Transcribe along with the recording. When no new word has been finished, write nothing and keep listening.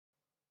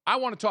I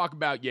want to talk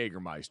about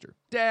Jägermeister.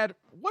 Dad,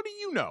 what do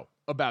you know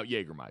about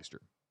Jägermeister?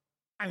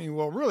 I mean,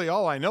 well, really,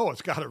 all I know,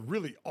 it's got a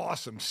really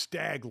awesome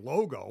stag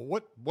logo.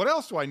 What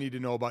else do I need to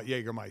know about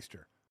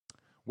Jägermeister?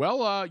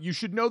 Well, you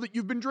should know that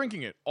you've been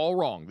drinking it all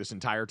wrong this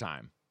entire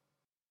time.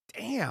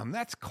 Damn,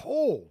 that's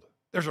cold.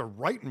 There's a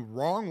right and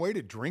wrong way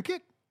to drink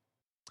it?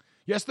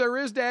 Yes, there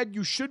is, Dad.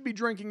 You should be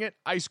drinking it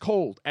ice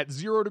cold at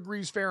 0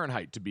 degrees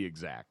Fahrenheit, to be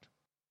exact.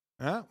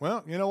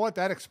 Well, you know what?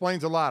 That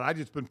explains a lot. I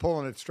just been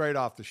pulling it straight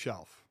off the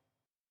shelf.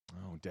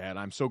 Oh, Dad,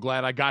 I'm so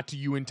glad I got to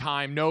you in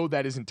time. No,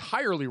 that is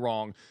entirely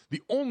wrong.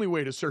 The only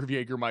way to serve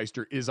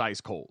Jägermeister is ice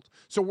cold.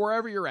 So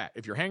wherever you're at,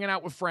 if you're hanging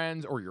out with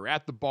friends or you're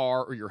at the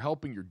bar or you're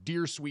helping your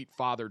dear sweet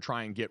father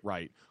try and get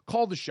right,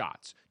 call the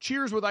shots.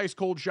 Cheers with ice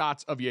cold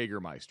shots of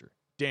Jägermeister.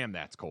 Damn,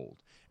 that's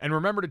cold. And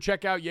remember to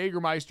check out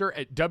Jägermeister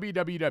at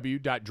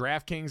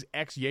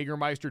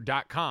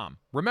www.draftkingsxjagermeister.com.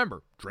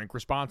 Remember, drink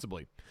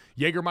responsibly.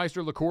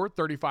 Jägermeister liqueur,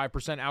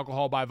 35%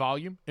 alcohol by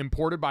volume,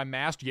 imported by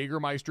Mast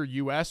Jägermeister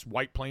US,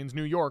 White Plains,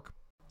 New York.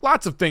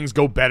 Lots of things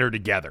go better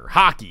together.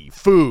 Hockey,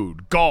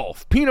 food,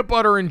 golf, peanut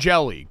butter and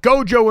jelly,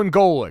 Gojo and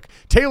Golic,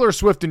 Taylor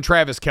Swift and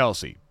Travis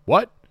Kelce.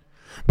 What?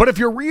 But if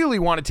you really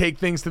want to take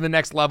things to the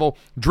next level,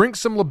 drink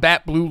some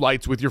Labatt Blue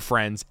Lights with your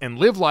friends and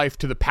live life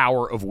to the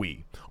power of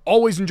we.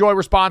 Always enjoy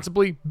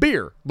responsibly.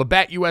 Beer,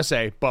 Labatt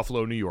USA,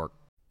 Buffalo, New York.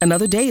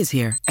 Another day is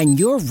here, and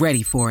you're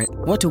ready for it.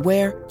 What to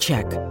wear?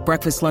 Check.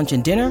 Breakfast, lunch,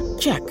 and dinner?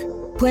 Check.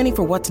 Planning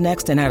for what's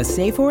next and how to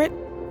save for it?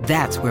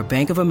 That's where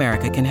Bank of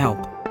America can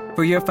help.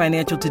 For your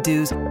financial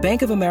to-dos,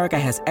 Bank of America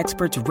has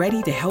experts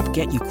ready to help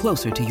get you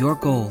closer to your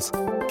goals.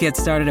 Get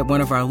started at one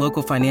of our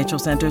local financial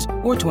centers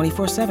or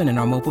 24/7 in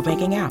our mobile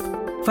banking app.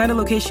 Find a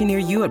location near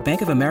you at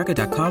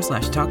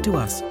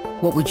bankofamerica.com/talktous.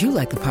 What would you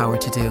like the power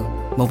to do?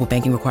 Mobile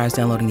banking requires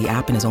downloading the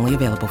app and is only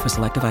available for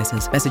select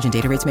devices. Message and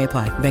data rates may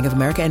apply. Bank of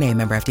America N.A.,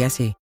 member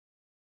FDIC.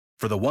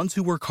 For the ones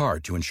who work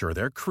hard to ensure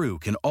their crew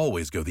can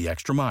always go the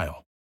extra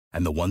mile,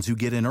 and the ones who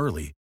get in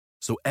early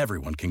so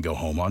everyone can go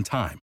home on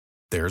time,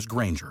 there's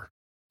Grainger,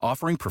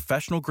 offering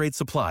professional-grade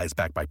supplies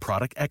backed by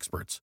product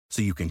experts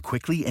so you can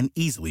quickly and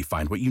easily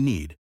find what you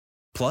need.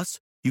 Plus,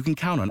 you can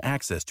count on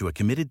access to a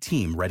committed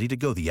team ready to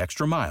go the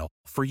extra mile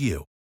for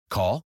you.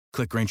 Call,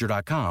 click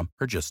Grainger.com,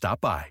 or just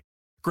stop by.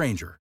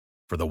 Grainger,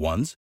 for the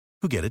ones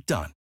who get it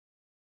done.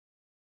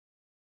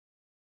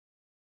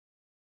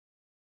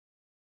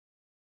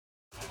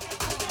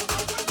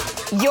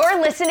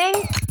 You're listening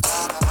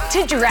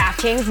to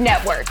DraftKings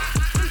Network.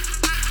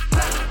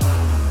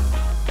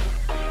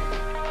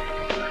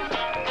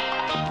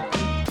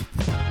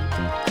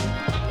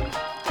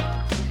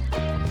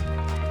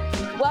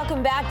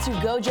 Welcome back to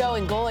Gojo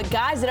and Golic.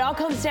 Guys, it all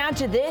comes down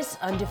to this.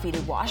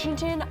 Undefeated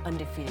Washington,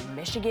 undefeated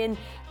Michigan.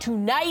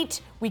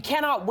 Tonight, we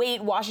cannot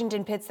wait.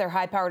 Washington pits their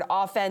high-powered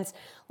offense,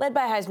 led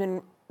by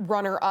Heisman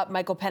runner-up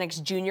Michael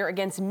Penix Jr.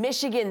 against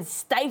Michigan's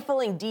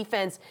stifling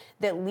defense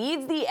that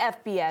leads the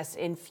FBS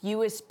in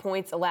fewest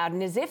points allowed.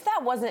 And as if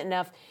that wasn't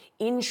enough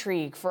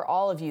intrigue for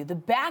all of you, the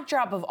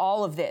backdrop of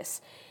all of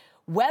this,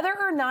 whether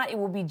or not it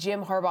will be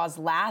Jim Harbaugh's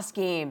last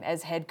game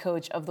as head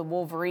coach of the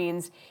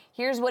Wolverines,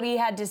 here's what he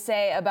had to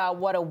say about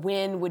what a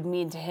win would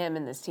mean to him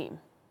and this team.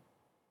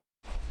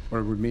 What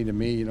it would mean to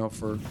me,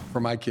 for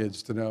my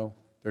kids to know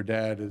their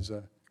dad is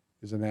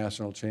a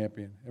national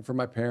champion, and for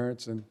my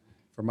parents and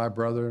for my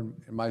brother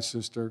and my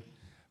sister,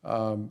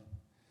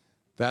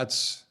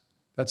 that's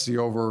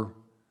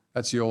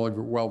the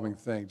overwhelming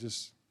thing.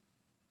 Just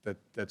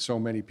that so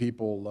many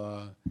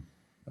people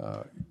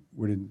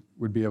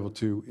would be able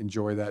to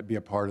enjoy that, be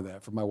a part of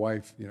that. For my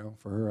wife,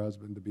 for her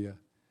husband to be a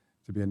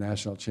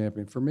national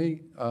champion. For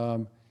me,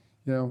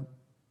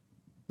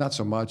 not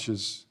so much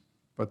as,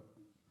 but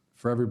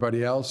for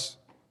everybody else,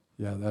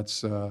 yeah,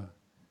 that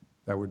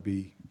would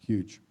be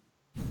huge.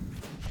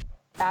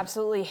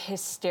 Absolutely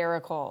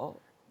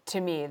hysterical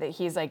to me that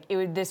he's like,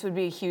 this would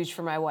be huge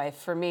for my wife.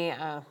 For me,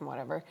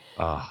 whatever.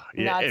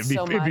 Yeah, it'd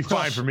be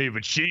fine for me,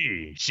 but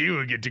she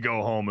would get to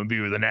go home and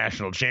be with a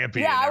national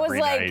champion every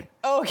night.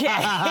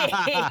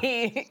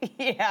 Okay.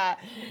 Yeah,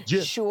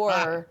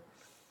 sure.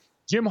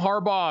 Jim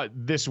Harbaugh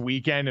this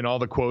weekend and all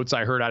the quotes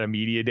I heard out of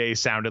Media Day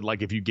sounded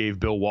like if you gave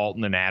Bill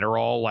Walton an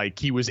Adderall, like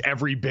he was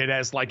every bit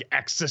as like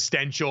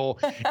existential.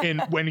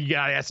 And when he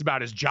got asked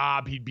about his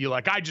job, he'd be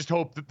like, I just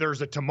hope that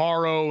there's a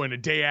tomorrow and a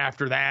day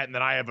after that, and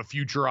that I have a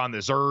future on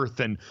this earth,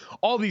 and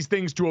all these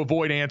things to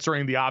avoid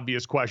answering the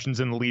obvious questions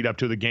in the lead up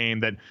to the game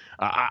that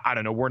I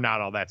don't know, we're not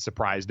all that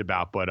surprised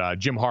about. But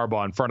Jim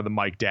Harbaugh in front of the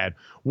mic, Dad,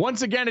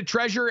 once again a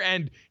treasure,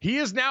 and he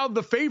is now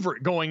the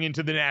favorite going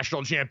into the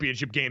national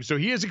championship game. So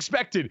he is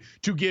expected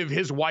to give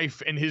his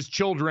wife and his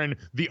children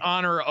the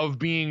honor of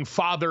being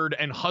fathered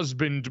and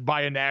husbanded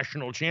by a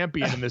national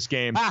champion in this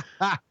game.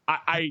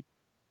 I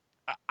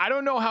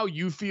don't know how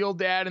you feel,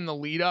 Dad, in the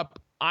lead up.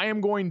 I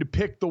am going to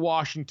pick the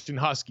Washington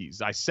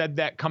Huskies. I said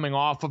that coming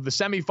off of the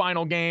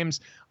semifinal games.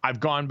 I've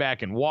gone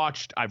back and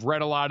watched. I've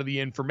read a lot of the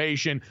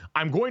information.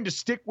 I'm going to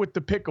stick with the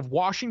pick of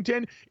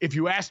Washington. If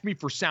you asked me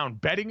for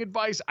sound betting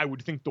advice, I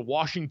would think the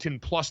Washington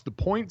plus the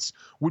points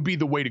would be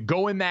the way to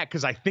go in that,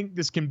 because I think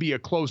this can be a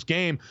close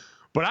game.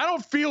 But I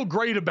don't feel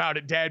great about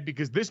it, Dad,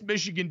 because this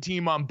Michigan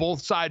team on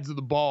both sides of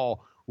the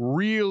ball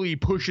really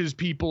pushes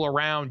people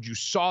around. You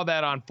saw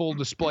that on full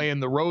display in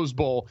the Rose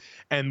Bowl.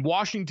 And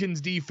Washington's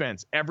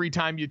defense, every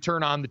time you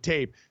turn on the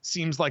tape,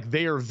 seems like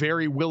they are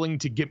very willing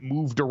to get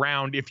moved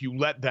around if you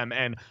let them.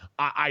 And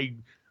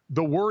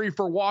the worry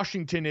for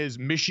Washington is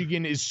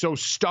Michigan is so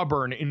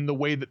stubborn in the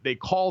way that they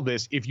call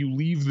this. If you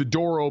leave the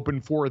door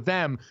open for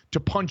them to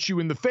punch you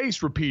in the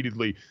face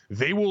repeatedly,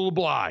 they will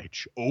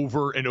oblige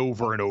over and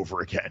over and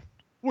over again.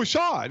 We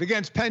saw it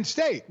against Penn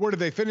State. Where did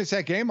they finish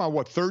that game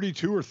on,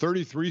 32 or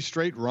 33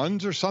 straight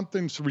runs or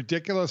something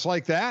ridiculous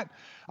like that?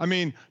 I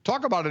mean,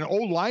 talk about an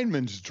old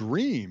lineman's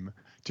dream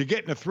to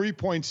get in a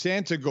three-point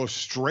stance and go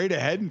straight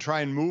ahead and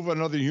try and move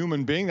another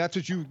human being. That's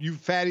what you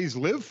fatties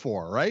live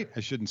for, right?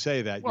 I shouldn't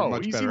say that. You're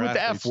much better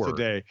athletes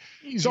today.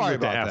 Sorry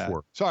about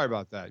that. Sorry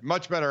about that.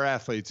 Much better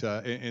athletes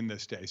in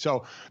this day.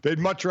 So they'd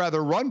much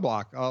rather run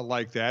block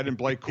like that. And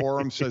Blake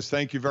Corum says,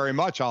 thank you very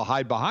much. I'll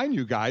hide behind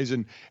you guys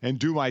and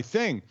do my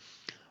thing.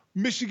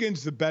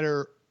 Michigan's the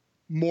better,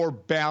 more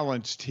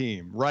balanced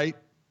team, right?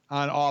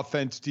 On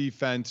offense,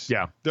 defense.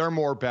 Yeah. They're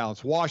more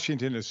balanced.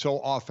 Washington is so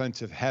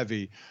offensive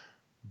heavy.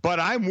 But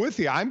I'm with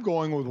you. I'm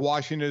going with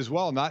Washington as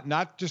well.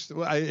 Not just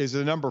as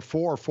a number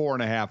 4 or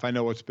 4.5. I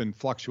know it's been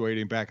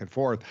fluctuating back and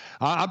forth.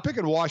 I'm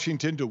picking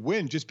Washington to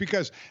win just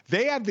because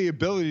they have the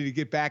ability to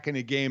get back in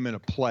a game and a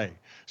play.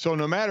 So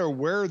no matter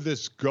where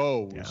this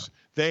goes,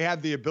 they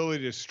have the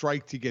ability to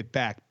strike to get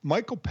back.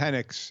 Michael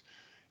Penix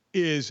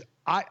is,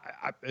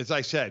 as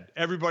I said,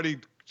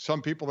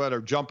 some people that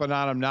are jumping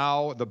on him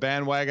now, the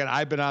bandwagon.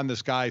 I've been on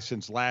this guy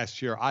since last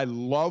year. I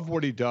love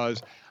what he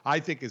does. I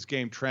think his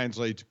game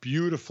translates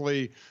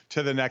beautifully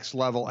to the next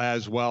level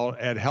as well.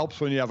 It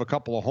helps when you have a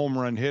couple of home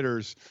run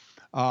hitters,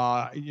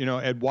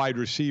 at wide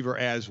receiver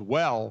as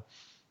well.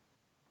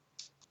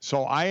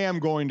 So I am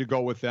going to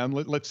go with them.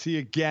 Let's see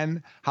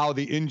again how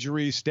the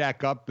injuries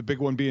stack up. The big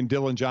one being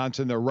Dylan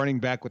Johnson, their running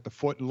back with the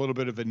foot and a little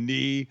bit of a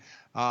knee.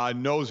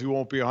 Knows he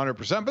won't be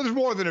 100%. But there's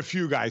more than a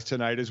few guys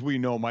tonight, as we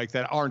know, Mike,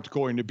 that aren't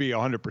going to be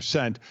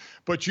 100%.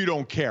 But you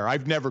don't care.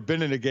 I've never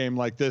been in a game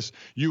like this.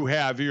 You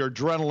have. Your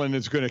adrenaline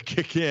is going to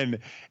kick in,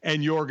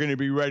 and you're going to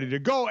be ready to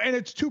go. And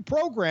it's two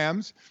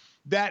programs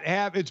that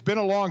it's been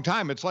a long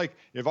time. It's like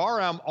if our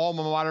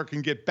alma mater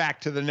can get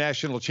back to the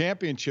national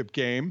championship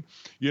game,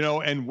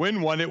 and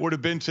win one, it would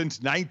have been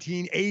since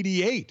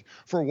 1988.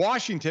 For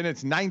Washington,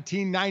 it's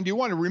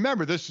 1991. And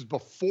remember, this is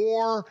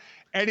before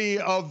any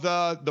of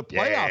the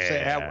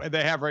playoffs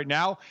they have right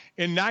now.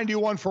 In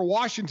 91 for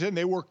Washington,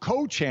 they were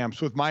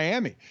co-champs with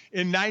Miami.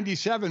 In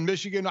 97,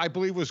 Michigan, I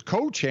believe, was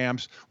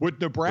co-champs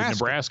with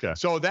Nebraska.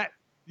 So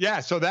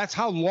that's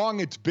how long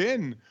it's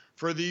been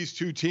for these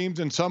two teams,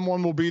 and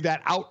someone will be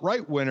that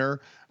outright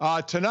winner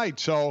tonight.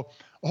 So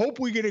hope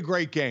we get a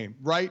great game,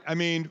 right? I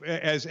mean,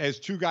 as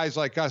two guys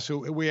like us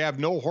who we have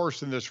no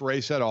horse in this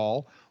race at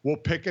all, we'll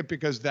pick it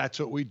because that's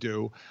what we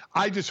do.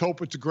 I just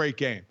hope it's a great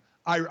game.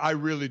 I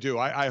really do.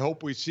 I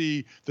hope we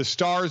see the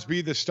stars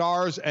be the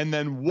stars, and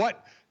then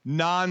what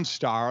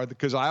non-star,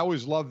 because I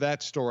always love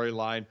that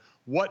storyline,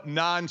 what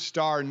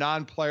non-star,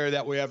 non-player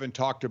that we haven't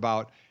talked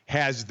about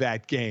has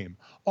that game.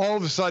 All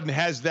of a sudden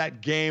has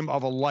that game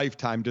of a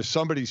lifetime. Does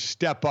somebody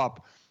step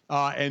up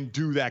and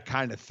do that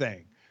kind of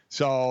thing?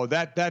 So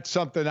that's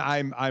something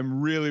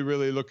I'm really,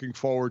 really looking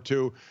forward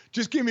to.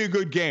 Just give me a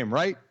good game,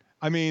 right?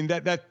 I mean,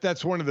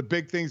 that's one of the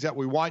big things that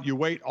we want. You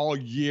wait all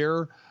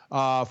year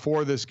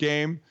for this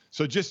game.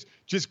 So just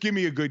give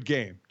me a good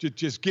game.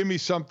 Just give me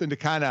something to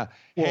kind of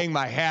hang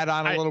my hat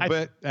on a little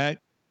bit.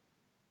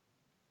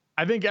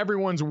 I think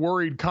everyone's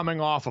worried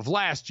coming off of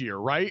last year,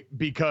 right?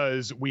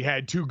 Because we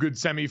had two good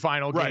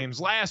semifinal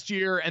games last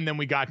year, and then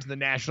we got to the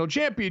national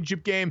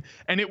championship game,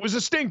 and it was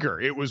a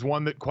stinker. It was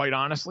one that, quite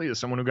honestly, as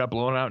someone who got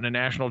blown out in a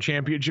national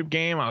championship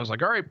game, I was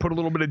like, all right, put a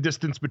little bit of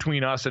distance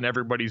between us and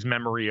everybody's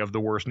memory of the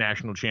worst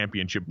national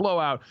championship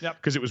blowout,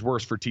 because it was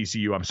worse for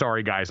TCU. I'm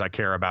sorry, guys, I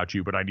care about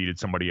you, but I needed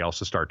somebody else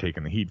to start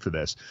taking the heat for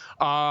this.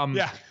 But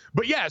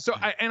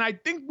I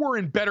think we're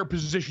in better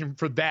position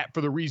for that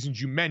for the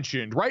reasons you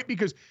mentioned, right?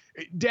 Because,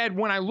 Dad,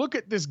 when I look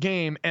at this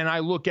game and I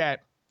look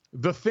at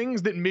the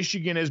things that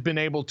Michigan has been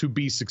able to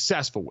be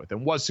successful with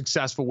and was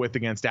successful with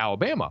against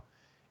Alabama,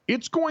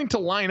 it's going to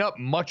line up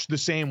much the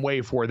same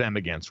way for them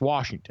against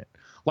Washington.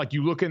 Like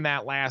you look in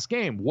that last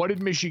game, what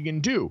did Michigan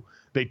do?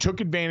 They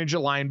took advantage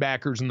of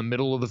linebackers in the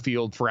middle of the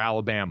field for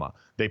Alabama.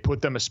 They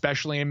put them,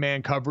 especially in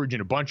man coverage,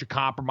 in a bunch of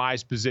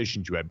compromised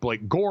positions. You had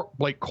Blake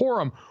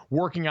Corum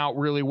working out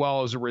really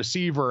well as a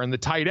receiver. In the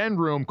tight end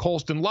room,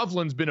 Colston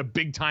Loveland's been a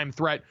big-time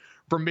threat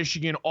for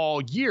Michigan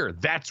all year.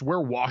 That's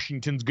where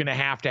Washington's going to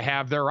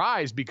have their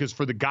eyes, because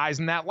for the guys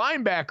in that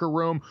linebacker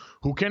room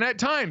who can at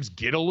times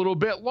get a little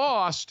bit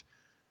lost,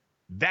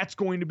 that's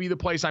going to be the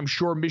place I'm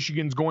sure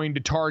Michigan's going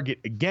to target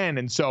again.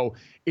 And so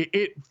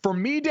for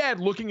me, Dad,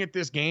 looking at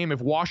this game,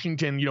 if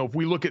Washington, if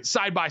we look at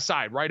side by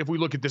side, right? If we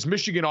look at this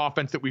Michigan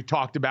offense that we've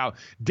talked about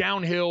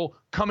downhill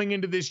coming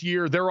into this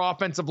year, their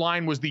offensive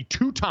line was the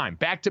two-time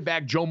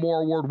back-to-back Joe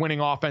Moore Award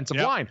winning offensive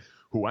line.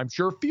 who I'm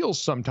sure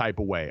feels some type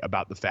of way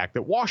about the fact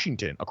that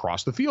Washington,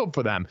 across the field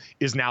for them,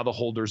 is now the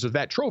holders of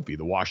that trophy.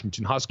 The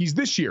Washington Huskies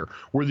this year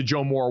were the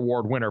Joe Moore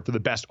Award winner for the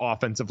best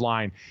offensive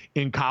line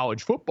in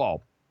college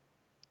football.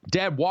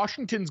 Dad,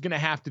 Washington's going to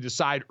have to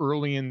decide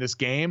early in this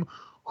game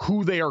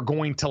who they are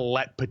going to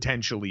let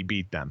potentially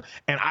beat them.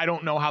 And I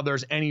don't know how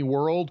there's any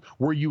world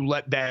where you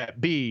let that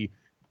be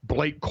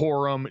Blake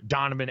Corum,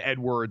 Donovan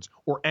Edwards,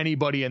 or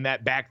anybody in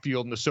that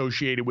backfield and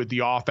associated with the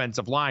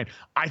offensive line.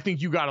 I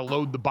think you got to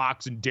load the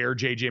box and dare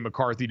J.J.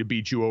 McCarthy to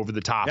beat you over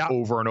the top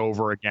over and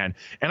over again.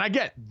 And I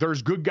get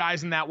there's good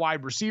guys in that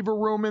wide receiver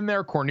room in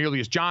there,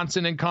 Cornelius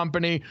Johnson and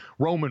company,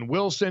 Roman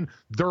Wilson.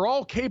 They're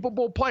all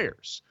capable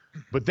players.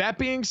 But that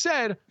being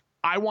said,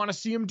 I want to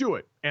see him do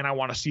it, and I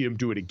want to see him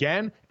do it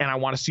again, and I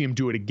want to see him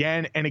do it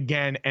again and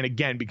again and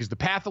again, because the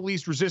path of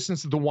least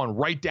resistance is the one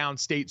right down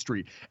State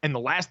Street. And the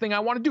last thing I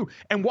want to do,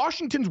 and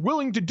Washington's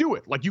willing to do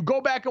it. Like, you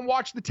go back and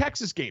watch the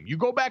Texas game. You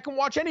go back and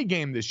watch any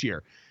game this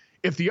year.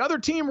 If the other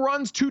team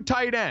runs 2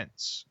 tight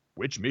ends,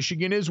 which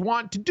Michigan is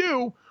want to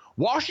do,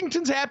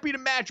 Washington's happy to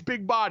match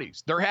big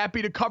bodies. They're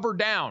happy to cover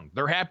down.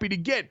 They're happy to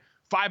get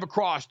 5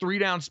 across, 3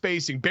 down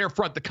spacing, bare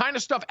front, the kind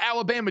of stuff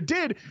Alabama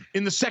did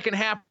in the second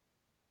half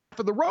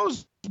for the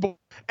Rose Bowl,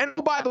 and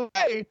by the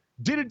way,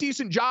 did a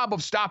decent job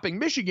of stopping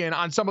Michigan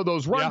on some of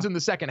those runs in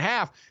the second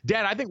half.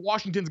 Dad, I think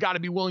Washington's got to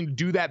be willing to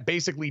do that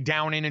basically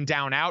down in and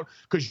down out,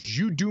 because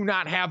you do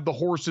not have the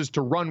horses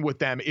to run with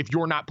them if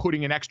you're not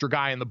putting an extra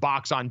guy in the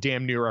box on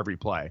damn near every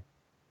play.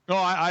 No,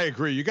 I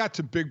agree. You got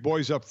some big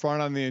boys up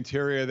front on the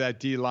interior of that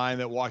D-line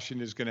that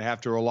Washington is going to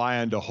have to rely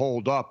on to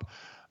hold up.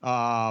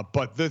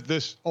 But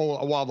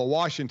while the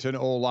Washington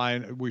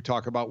O-line, we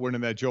talk about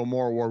winning that Joe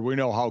Moore Award, we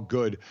know how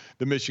good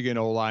the Michigan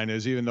O-line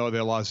is, even though they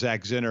lost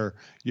Zach Zinner,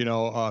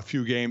 a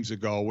few games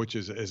ago, which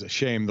is a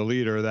shame, the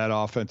leader of that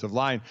offensive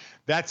line.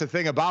 That's the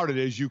thing about it,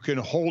 is you can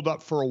hold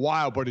up for a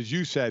while, but as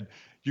you said,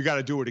 you got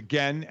to do it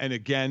again and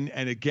again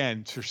and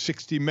again for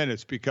 60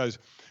 minutes, because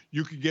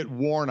you could get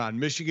worn on.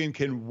 Michigan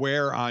can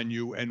wear on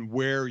you and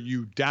wear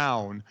you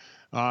down.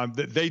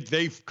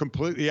 They've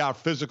completely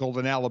out-physicaled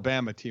an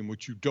Alabama team,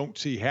 which you don't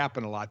see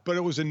happen a lot. But it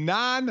was a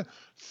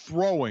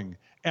non-throwing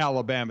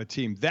Alabama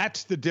team.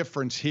 That's the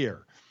difference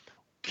here.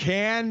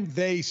 Can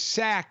they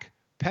sack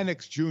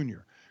Penix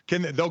Jr.?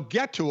 They'll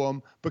get to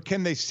him, but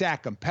can they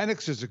sack him?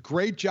 Penix does a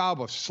great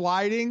job of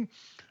sliding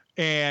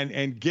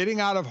and getting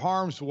out of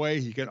harm's way.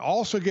 He can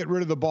also get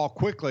rid of the ball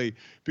quickly,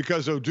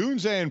 because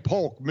Odunze and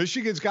Polk,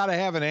 Michigan's got to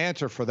have an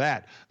answer for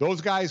that.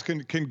 Those guys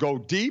can go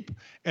deep,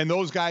 and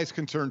those guys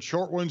can turn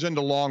short ones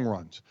into long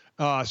runs.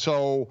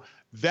 So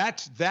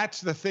that's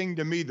the thing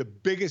to me. The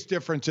biggest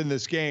difference in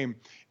this game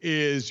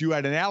is you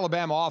had an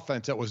Alabama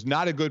offense that was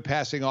not a good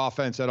passing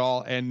offense at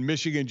all, and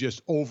Michigan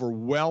just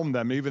overwhelmed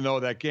them. Even though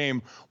that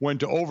game went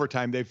to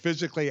overtime, they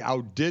physically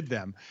outdid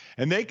them.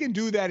 And they can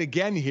do that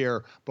again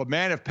here. But,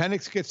 man, if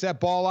Penix gets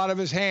that ball out of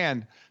his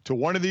hand to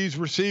one of these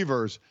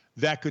receivers,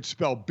 that could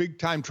spell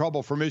big-time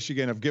trouble for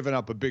Michigan of giving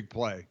up a big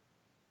play.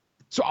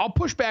 So I'll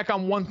push back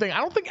on one thing. I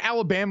don't think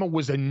Alabama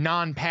was a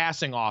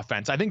non-passing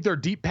offense. I think their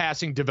deep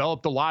passing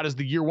developed a lot as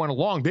the year went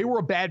along. They were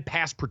a bad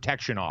pass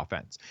protection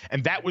offense,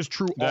 and that was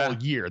true all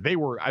year. They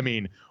were,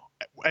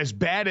 as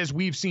bad as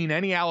we've seen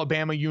any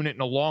Alabama unit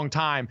in a long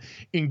time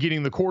in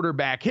getting the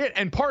quarterback hit.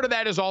 And part of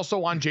that is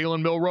also on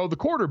Jalen Milroe, the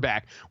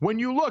quarterback. When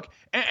you look,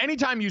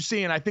 anytime you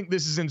see, and I think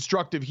this is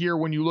instructive here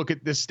when you look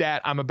at this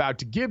stat I'm about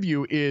to give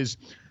you, is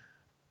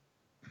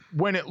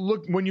when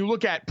you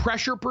look at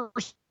pressure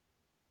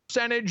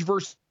percentage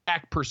versus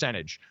sack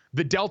percentage,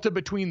 the delta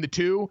between the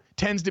two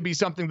tends to be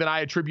something that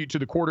I attribute to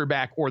the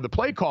quarterback or the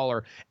play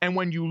caller. And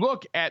when you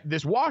look at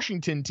this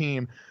Washington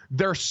team,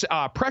 their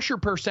pressure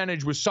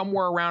percentage was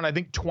somewhere around, I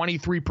think,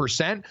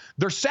 23%.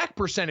 Their sack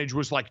percentage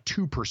was like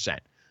 2%.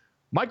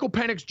 Michael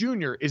Penix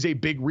Jr. is a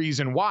big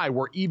reason why,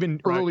 where even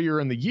earlier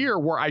in the year,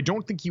 where I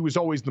don't think he was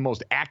always the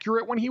most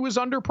accurate when he was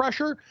under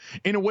pressure,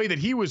 in a way that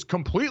he was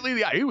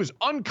he was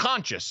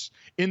unconscious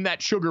in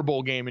that Sugar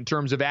Bowl game in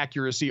terms of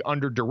accuracy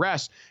under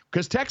duress,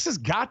 because Texas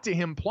got to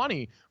him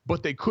plenty,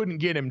 but they couldn't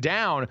get him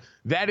down.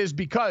 That is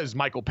because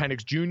Michael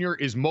Penix Jr.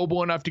 is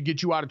mobile enough to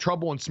get you out of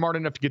trouble and smart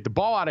enough to get the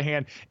ball out of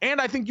hand.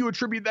 And I think you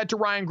attribute that to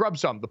Ryan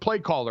Grubsum, the play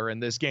caller in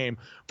this game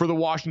for the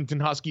Washington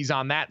Huskies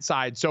on that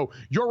side. So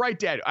you're right,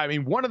 Dad.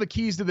 One of the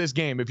keys to this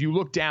game, if you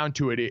look down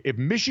to it, if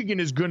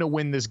Michigan is going to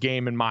win this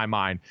game, in my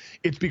mind,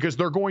 it's because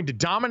they're going to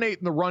dominate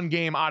in the run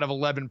game out of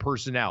 11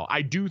 personnel.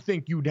 I do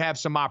think you'd have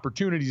some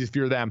opportunities, if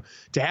you're them,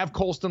 to have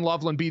Colston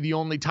Loveland be the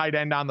only tight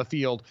end on the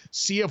field,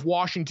 see if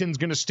Washington's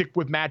going to stick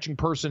with matching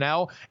personnel,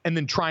 and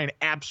then try and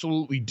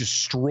absolutely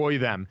destroy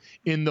them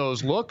in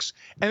those looks.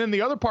 And then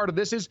the other part of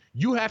this is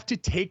you have to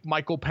take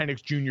Michael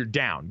Penix Jr.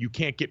 down. You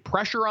can't get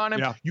pressure on him.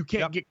 Yeah. You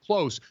can't get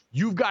close.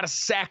 You've got to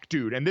sack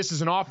dude. And this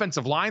is an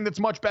offensive line that's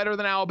much better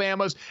than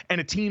Alabama's,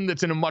 and a team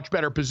that's in a much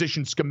better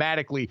position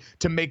schematically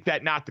to make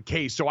that not the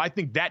case. So I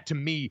think that, to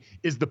me,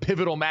 is the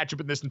pivotal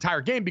matchup in this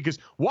entire game, because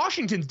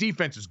Washington's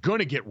defense is going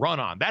to get run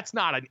on. That's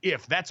not an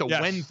if. That's a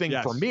when thing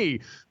for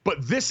me.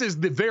 But this is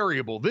the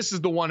variable. This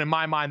is the one in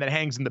my mind that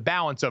hangs in the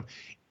balance of,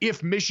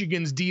 if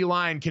Michigan's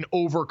D-line can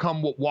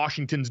overcome what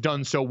Washington's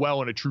done so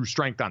well in a true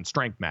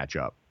strength-on-strength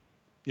matchup.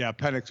 Yeah,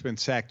 Penix's been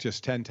sacked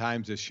just 10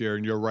 times this year,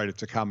 and you're right,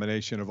 it's a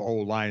combination of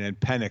O-line and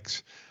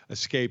Penix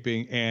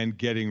escaping and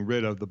getting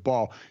rid of the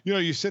ball.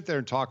 You sit there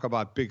and talk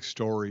about big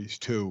stories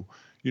too,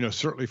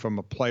 certainly from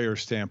a player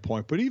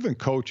standpoint, but even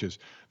coaches.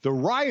 The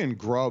Ryan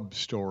Grubb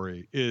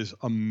story is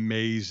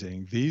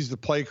amazing. He's the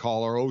play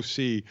caller,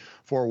 OC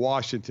for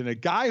Washington, a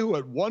guy who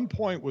at one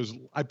point was,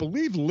 I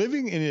believe,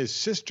 living in his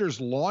sister's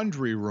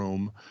laundry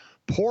room,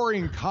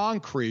 pouring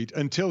concrete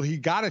until he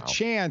got a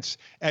chance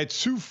at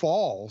Sioux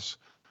Falls,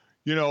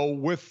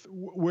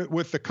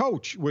 with the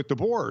coach, with the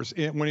Boars,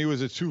 when he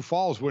was at Sioux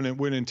Falls,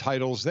 winning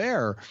titles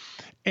there.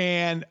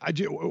 And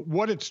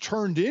what it's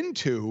turned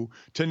into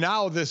to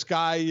now this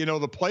guy,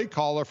 the play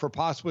caller for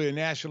possibly a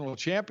national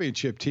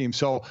championship team.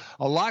 So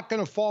a lot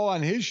going to fall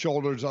on his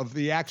shoulders of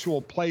the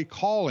actual play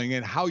calling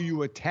and how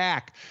you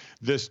attack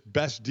this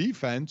best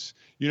defense,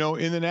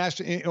 in the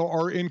national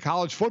or in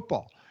college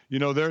football.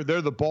 They're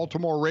the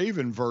Baltimore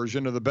Raven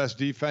version of the best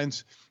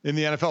defense in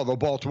the NFL. Though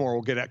Baltimore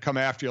will come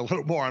after you a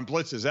little more on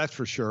blitzes, that's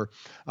for sure.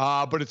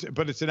 But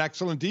it's an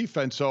excellent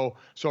defense. So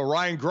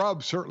Ryan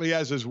Grubb certainly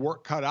has his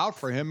work cut out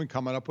for him in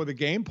coming up with a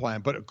game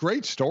plan. But a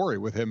great story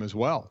with him as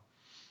well.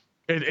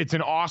 It's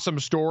an awesome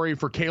story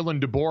for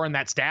Kalen DeBoer and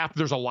that staff.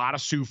 There's a lot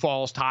of Sioux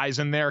Falls ties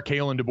in there.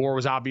 Kalen DeBoer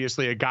was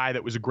obviously a guy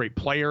that was a great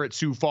player at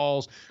Sioux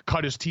Falls,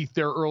 cut his teeth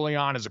there early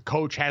on as a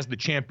coach, has the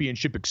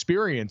championship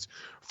experience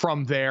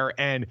from there.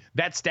 And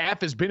that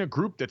staff has been a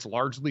group that's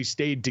largely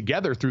stayed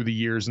together through the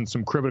years in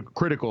some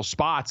critical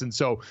spots. And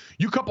so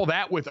you couple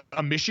that with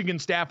a Michigan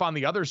staff on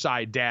the other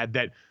side, Dad,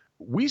 that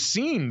we've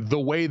seen the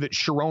way that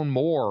Sharon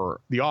Moore,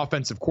 the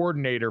offensive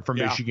coordinator for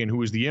Michigan, who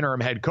was the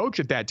interim head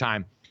coach at that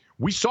time,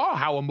 we saw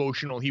how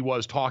emotional he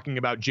was talking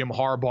about Jim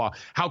Harbaugh,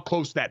 how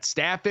close that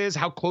staff is,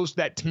 how close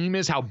that team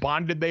is, how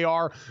bonded they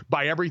are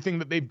by everything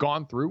that they've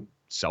gone through.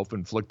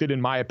 Self-inflicted,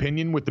 in my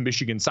opinion, with the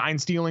Michigan sign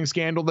stealing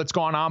scandal that's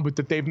gone on, but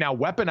that they've now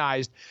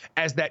weaponized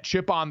as that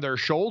chip on their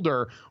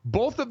shoulder.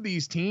 Both of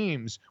these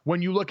teams,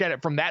 when you look at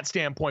it from that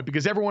standpoint,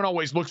 because everyone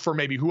always looks for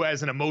maybe who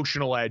has an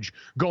emotional edge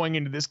going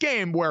into this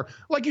game where,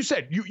 like you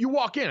said, you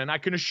walk in and I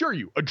can assure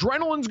you,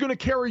 adrenaline's going to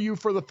carry you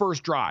for the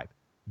first drive.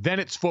 Then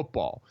it's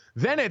football.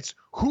 Then it's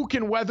who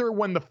can weather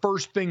when the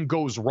first thing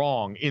goes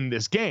wrong in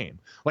this game.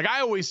 Like I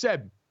always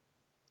said,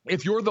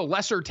 if you're the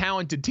lesser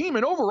talented team,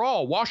 and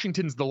overall,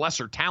 Washington's the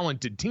lesser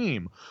talented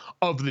team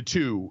of the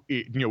two,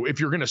 if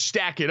you're going to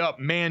stack it up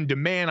man to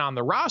man on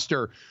the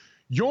roster,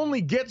 you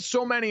only get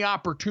so many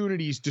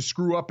opportunities to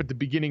screw up at the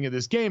beginning of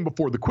this game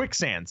before the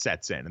quicksand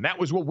sets in. And that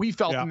was what we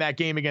felt in that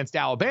game against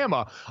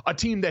Alabama, a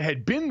team that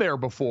had been there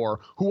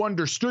before, who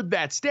understood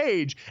that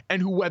stage and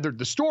who weathered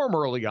the storm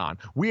early on.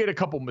 We had a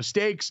couple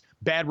mistakes,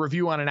 bad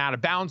review on an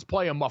out-of-bounds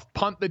play, a muff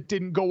punt that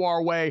didn't go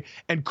our way,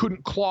 and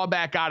couldn't claw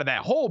back out of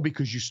that hole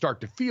because you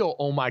start to feel,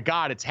 oh my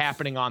God, it's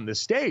happening on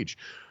this stage.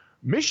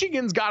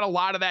 Michigan's got a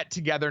lot of that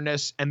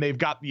togetherness, and they've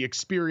got the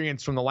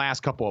experience from the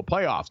last couple of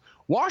playoffs.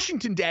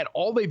 Washington, Dad,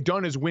 all they've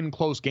done is win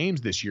close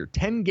games this year.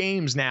 10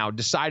 games now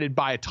decided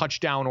by a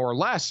touchdown or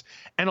less,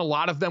 and a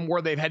lot of them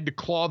where they've had to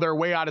claw their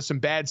way out of some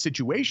bad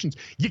situations.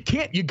 You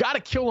got to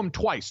kill them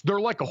twice. They're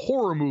like a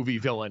horror movie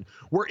villain,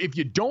 where if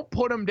you don't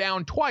put them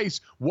down twice,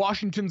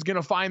 Washington's going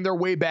to find their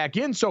way back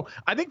in. So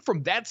I think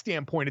from that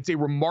standpoint, it's a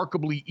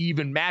remarkably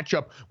even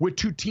matchup with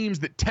two teams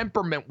that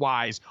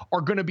temperament-wise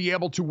are going to be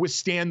able to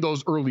withstand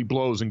those early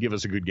blows and give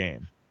us a good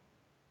game.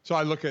 So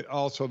I look at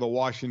also the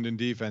Washington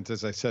defense.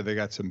 As I said, they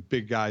got some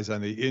big guys on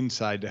the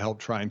inside to help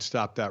try and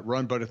stop that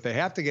run. But if they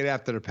have to get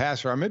after the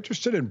passer, I'm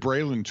interested in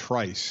Braylon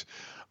Trice.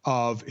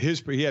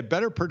 He had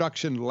better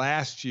production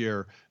last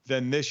year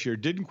than this year.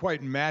 Didn't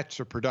quite match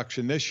the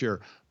production this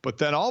year. But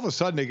then all of a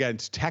sudden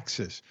against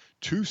Texas,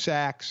 2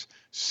 sacks,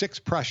 6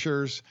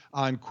 pressures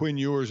on Quinn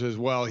Ewers as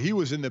well. He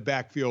was in the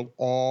backfield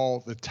all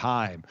the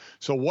time.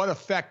 So what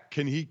effect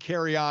can he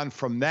carry on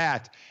from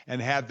that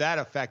and have that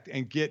effect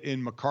and get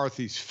in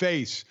McCarthy's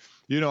face,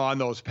 on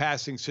those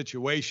passing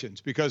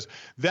situations? Because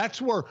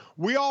that's where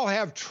we all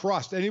have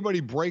trust. Anybody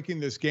breaking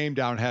this game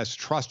down has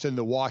trust in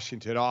the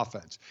Washington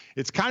offense.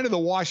 It's kind of the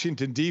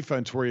Washington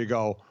defense where you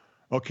go,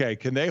 okay,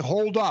 can they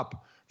hold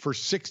up for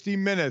 60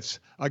 minutes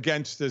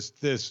against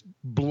this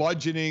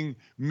bludgeoning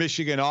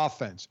Michigan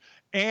offense?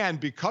 And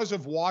because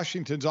of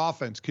Washington's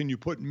offense, can you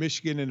put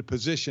Michigan in a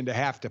position to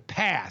have to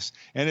pass?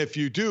 And if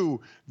you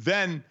do,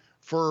 then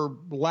for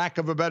lack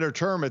of a better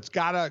term, it's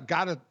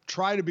gotta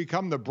try to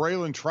become the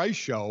Braylon Trice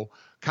show,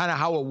 kind of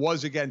how it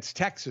was against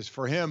Texas,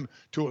 for him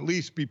to at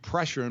least be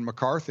pressuring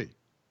McCarthy.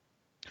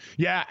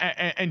 Yeah,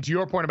 and to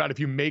your point about if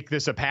you make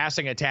this a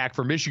passing attack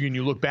for Michigan,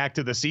 you look back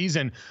to the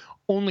season,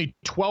 only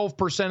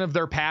 12% of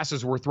their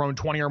passes were thrown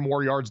 20 or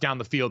more yards down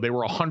the field. They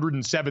were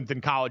 107th in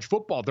college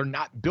football. They're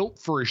not built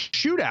for a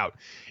shootout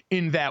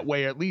in that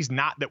way, at least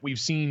not that we've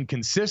seen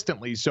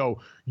consistently. So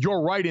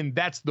you're right, and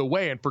that's the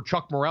way. And for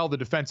Chuck Morrell, the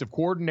defensive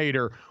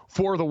coordinator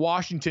for the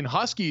Washington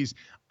Huskies,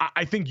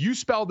 I think you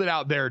spelled it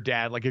out there,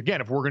 Dad. Like, again,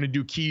 if we're going to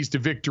do keys to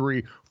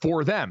victory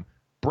for them,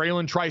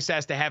 Braylon Trice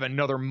has to have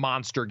another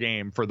monster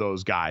game for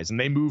those guys. And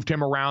they moved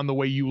him around the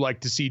way you like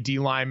to see D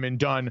linemen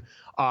done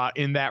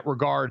in that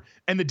regard.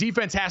 And the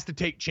defense has to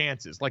take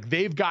chances. Like,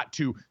 they've got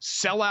to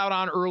sell out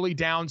on early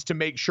downs to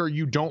make sure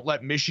you don't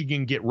let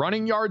Michigan get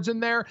running yards in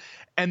there.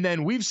 And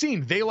then we've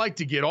seen they like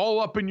to get all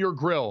up in your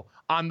grill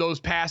on those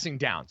passing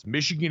downs.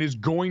 Michigan is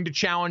going to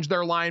challenge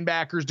their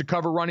linebackers to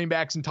cover running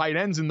backs and tight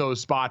ends in those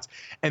spots,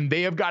 and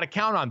they have got to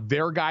count on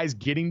their guys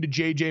getting to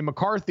J.J.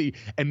 McCarthy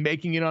and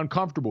making it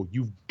uncomfortable.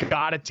 You've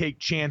got to take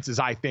chances,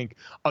 I think,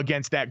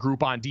 against that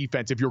group on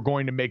defense if you're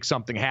going to make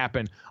something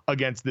happen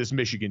against this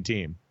Michigan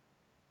team.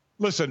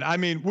 Listen, I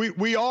mean,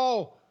 we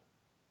all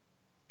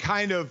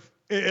kind of,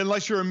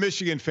 unless you're a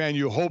Michigan fan,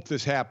 you hope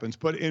this happens.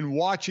 But in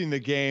watching the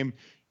game,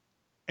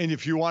 and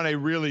if you want a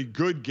really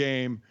good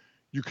game,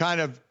 you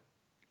kind of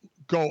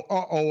go,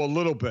 a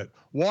little bit.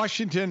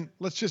 Washington,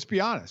 let's just be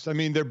honest. I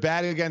mean, they're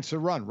bad against the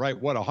run, right?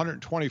 What,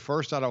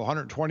 121st out of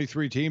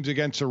 123 teams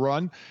against the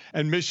run?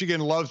 And Michigan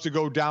loves to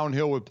go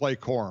downhill with Blake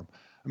Corum.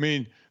 I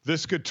mean,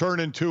 this could turn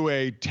into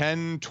a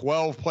 10,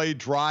 12-play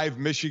drive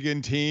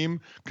Michigan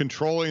team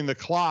controlling the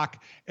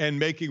clock and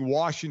making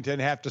Washington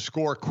have to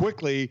score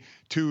quickly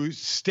to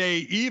stay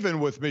even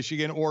with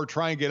Michigan or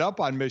try and get up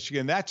on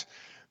Michigan. That's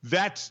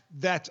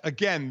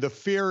again the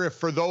fear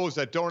for those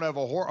that don't have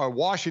a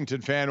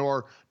Washington fan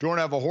or don't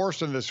have a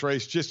horse in this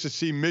race, just to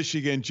see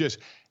Michigan just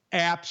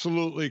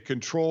absolutely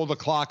control the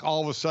clock.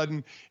 All of a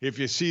sudden, if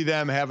you see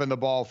them having the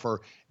ball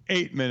for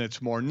 8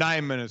 minutes more,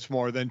 9 minutes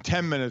more, then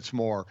 10 minutes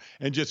more,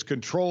 and just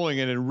controlling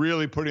it and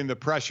really putting the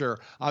pressure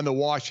on the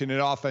Washington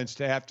offense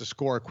to have to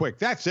score quick.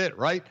 That's it,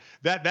 right?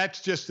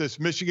 That's just this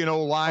Michigan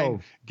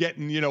O-line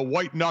getting,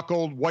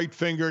 white-knuckled,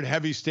 white-fingered,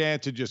 heavy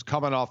stance and just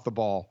coming off the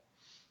ball.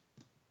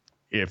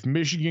 If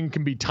Michigan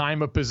can be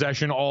time of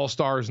possession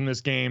all-stars in this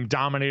game,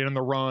 dominate on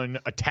the run,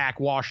 attack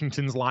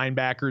Washington's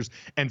linebackers,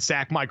 and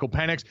sack Michael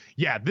Penix,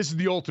 yeah, this is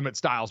the ultimate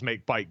styles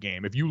make fight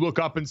game. If you look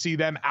up and see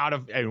them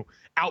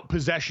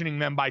out-possessioning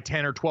them by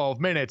 10 or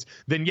 12 minutes,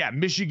 then yeah,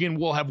 Michigan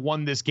will have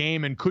won this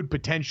game and could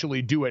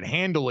potentially do it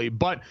handily.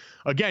 But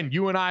again,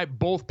 you and I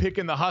both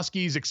picking the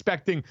Huskies,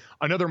 expecting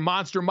another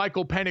monster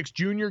Michael Penix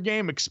Jr.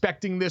 game,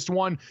 expecting this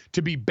one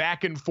to be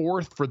back and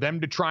forth for them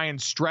to try and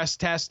stress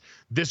test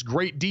this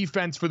great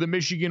defense for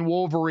the Michigan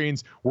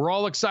Wolverines. We're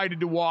all excited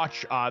to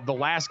watch the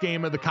last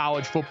game of the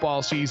college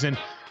football season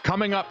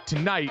coming up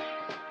tonight.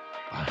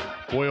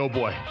 Boy, oh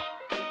boy.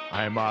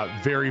 I'm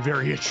very,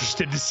 very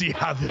interested to see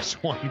how this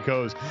one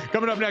goes.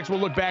 Coming up next, we'll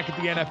look back at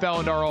the NFL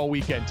and our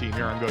all-weekend team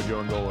here on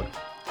Gojo and Golic.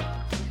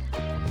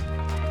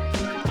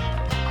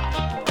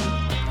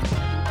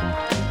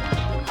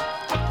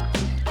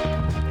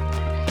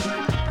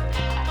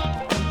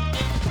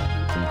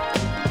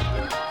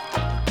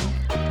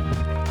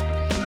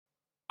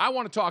 I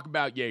want to talk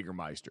about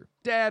Jägermeister.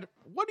 Dad,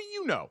 what do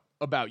you know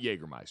about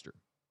Jägermeister?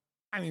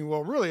 I mean,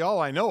 well, really, all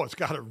I know, it's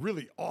got a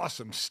really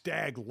awesome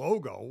stag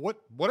logo. What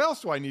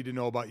else do I need to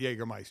know about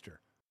Jägermeister?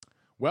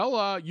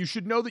 Well, you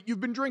should know that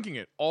you've been drinking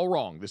it all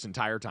wrong this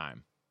entire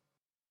time.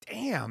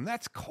 Damn,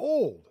 that's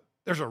cold.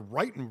 There's a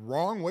right and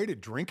wrong way to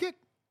drink it?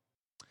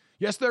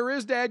 Yes, there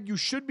is, Dad. You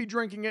should be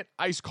drinking it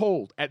ice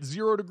cold at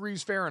 0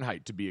 degrees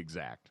Fahrenheit, to be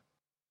exact.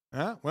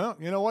 Well,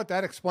 you know what?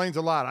 That explains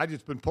a lot. I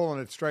just been pulling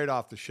it straight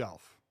off the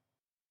shelf.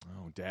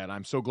 Oh, Dad,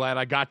 I'm so glad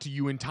I got to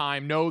you in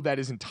time. No, that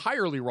is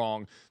entirely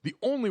wrong. The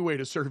only way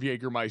to serve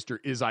Jägermeister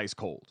is ice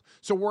cold.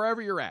 So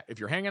wherever you're at, if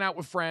you're hanging out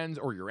with friends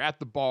or you're at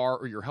the bar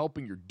or you're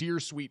helping your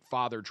dear sweet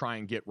father try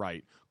and get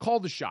right,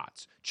 call the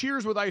shots.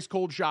 Cheers with ice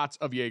cold shots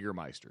of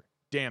Jägermeister.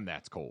 Damn,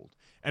 that's cold.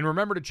 And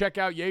remember to check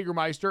out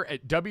Jägermeister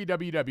at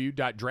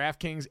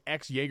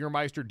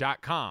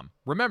www.draftkingsxjagermeister.com.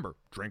 Remember,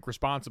 drink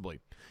responsibly.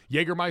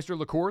 Jägermeister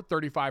liqueur,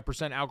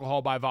 35%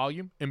 alcohol by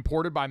volume,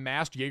 imported by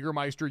Mast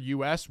Jägermeister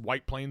US,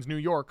 White Plains, New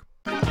York.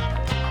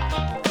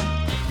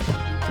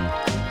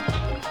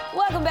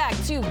 Welcome back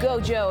to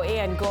Gojo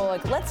and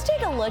Golic. Let's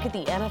take a look at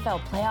the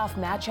NFL playoff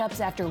matchups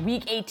after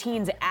Week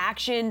 18's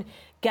action.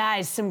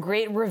 Guys, some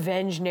great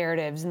revenge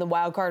narratives in the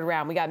wild card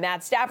round. We got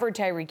Matt Stafford,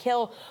 Tyreek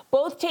Hill,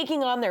 both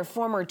taking on their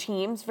former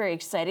teams. Very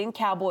exciting.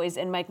 Cowboys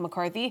and Mike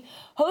McCarthy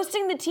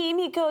hosting the team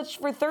he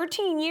coached for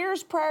 13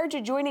 years prior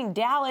to joining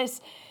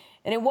Dallas.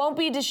 And it won't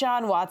be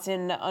Deshaun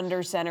Watson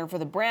under center for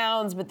the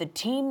Browns, but the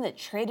team that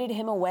traded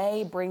him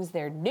away brings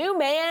their new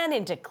man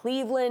into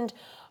Cleveland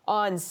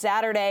on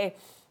Saturday.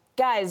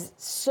 Guys,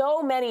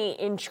 so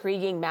many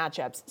intriguing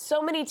matchups.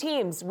 So many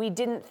teams we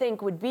didn't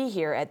think would be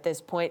here at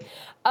this point.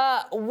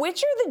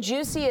 Which are the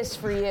juiciest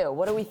for you?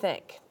 What do we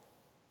think?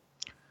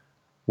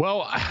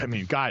 Well, I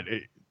mean, God,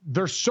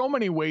 there's so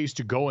many ways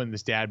to go in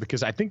this, Dad,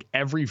 because I think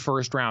every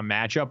first-round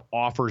matchup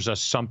offers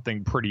us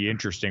something pretty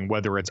interesting,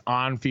 whether it's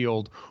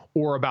on-field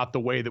or about the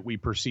way that we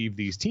perceive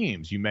these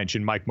teams. You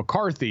mentioned Mike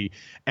McCarthy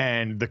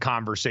and the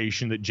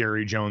conversation that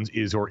Jerry Jones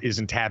is or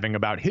isn't having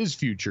about his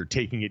future,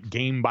 taking it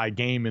game by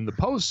game in the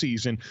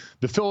postseason.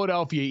 The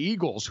Philadelphia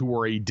Eagles, who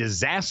were a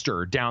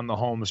disaster down the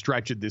home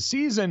stretch of this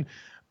season,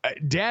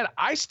 Dad,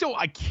 I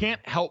can't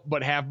help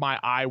but have my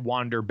eye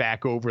wander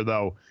back over,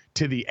 though,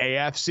 to the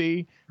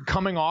AFC,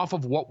 coming off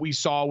of what we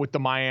saw with the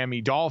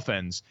Miami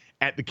Dolphins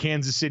at the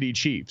Kansas City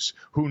Chiefs,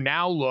 who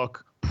now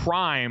look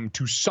primed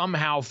to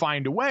somehow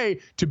find a way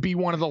to be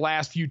one of the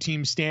last few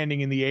teams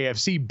standing in the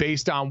AFC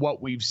based on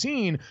what we've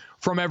seen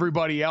from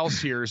everybody else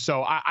here.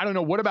 So I don't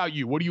know. What about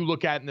you? What do you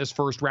look at in this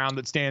first round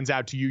that stands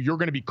out to you? You're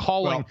going to be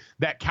calling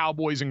that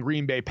Cowboys and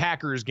Green Bay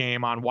Packers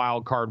game on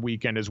Wild Card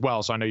Weekend as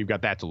well. So I know you've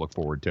got that to look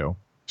forward to.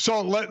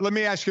 So let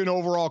me ask you an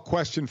overall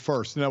question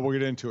first, and then we'll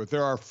get into it.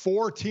 There are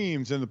 4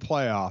 teams in the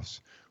playoffs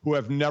who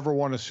have never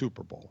won a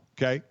Super Bowl,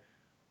 okay?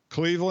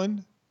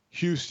 Cleveland,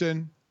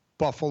 Houston,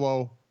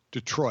 Buffalo,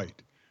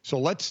 Detroit. So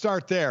let's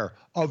start there.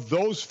 Of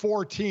those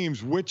 4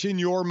 teams, which in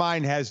your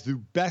mind has the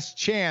best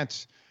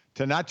chance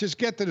to not just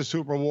get to the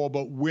Super Bowl,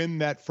 but win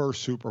that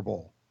first Super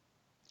Bowl?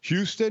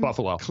 Houston,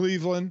 Buffalo,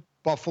 Cleveland,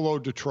 Buffalo,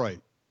 Detroit.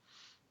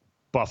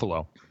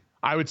 Buffalo.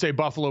 I would say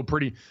Buffalo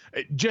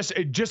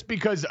just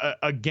because,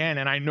 again,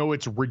 and I know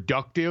it's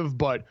reductive,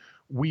 but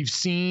we've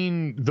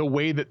seen the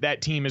way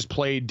that team has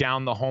played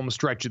down the home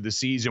stretch of the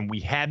season. We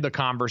had the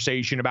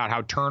conversation about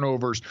how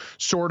turnovers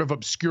sort of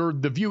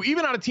obscured the view,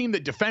 even on a team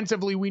that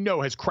defensively we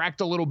know has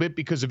cracked a little bit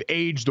because of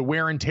age, the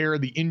wear and tear,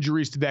 the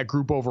injuries to that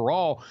group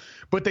overall,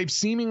 but they've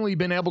seemingly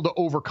been able to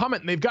overcome it.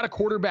 And they've got a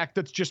quarterback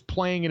that's just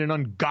playing at an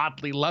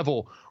ungodly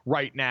level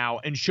right now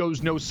and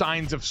shows no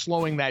signs of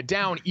slowing that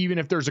down, even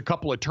if there's a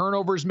couple of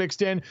turnovers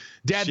mixed in.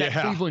 Dad, that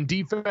Cleveland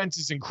defense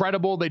is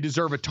incredible. They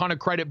deserve a ton of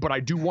credit, but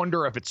I do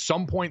wonder if at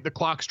some point the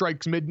clock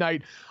strikes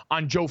midnight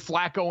on Joe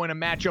Flacco in a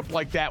matchup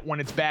like that when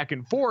it's back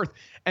and forth.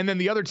 And then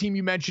the other team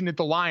you mentioned at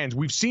the Lions,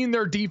 we've seen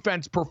their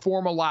defense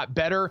perform a lot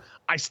better.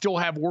 I still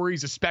have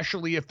worries,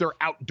 especially if they're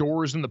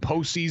outdoors in the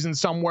postseason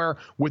somewhere,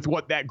 with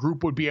what that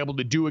group would be able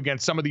to do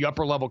against some of the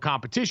upper level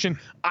competition,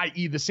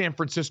 i.e. the San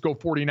Francisco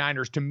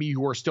 49ers, to me,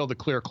 who are still the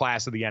clear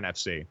class of the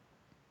NFC.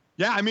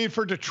 Yeah, I mean,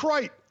 for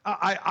Detroit,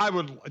 I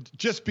would,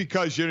 just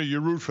because, you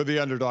root for the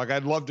underdog,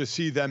 I'd love to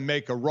see them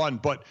make a run,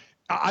 but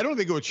I don't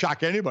think it would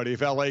shock anybody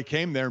if LA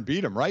came there and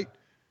beat them, right?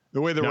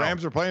 The way the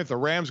Rams are playing, if the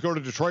Rams go to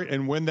Detroit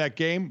and win that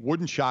game,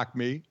 wouldn't shock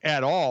me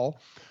at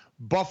all.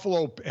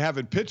 Buffalo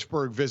having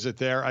Pittsburgh visit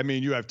there. I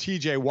mean, you have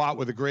TJ Watt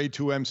with a grade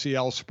 2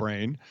 MCL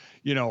sprain,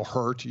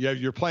 hurt.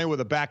 You're playing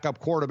with a backup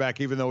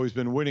quarterback, even though he's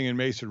been winning in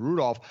Mason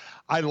Rudolph.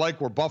 I like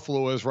where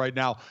Buffalo is right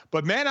now.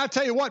 But man, I'll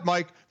tell you what,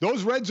 Mike,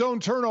 those red zone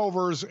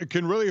turnovers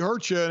can really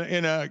hurt you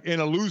in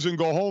a lose and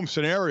go home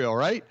scenario,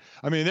 right?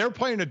 I mean, they were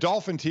playing a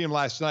Dolphin team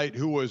last night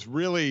who was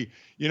really,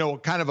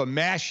 kind of a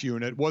mash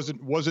unit.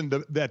 Wasn't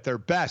at their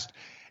best.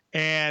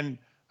 And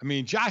I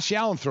mean, Josh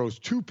Allen throws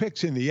 2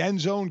 picks in the end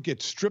zone,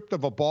 gets stripped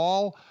of a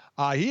ball.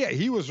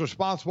 He was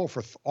responsible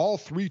for all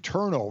 3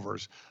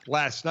 turnovers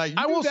last night.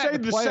 I will say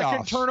the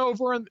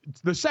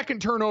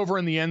second turnover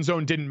in the end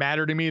zone didn't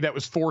matter to me. That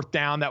was 4th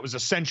down. That was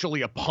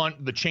essentially a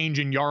punt. The change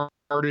in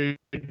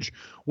yardage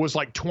was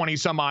like 20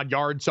 some odd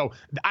yards. So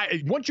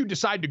once you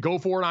decide to go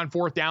for it on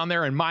 4th down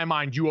there, in my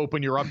mind,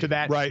 you're up to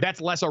that. Right. That's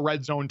less a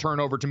red zone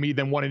turnover to me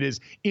than what it is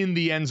in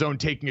the end zone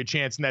taking a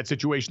chance in that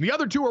situation. The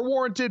other 2 are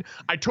warranted.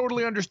 I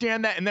totally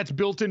understand that, and that's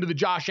built into the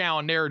Josh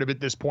Allen narrative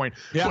at this point.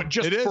 Yeah, but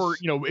just for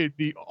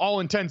the all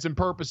intents and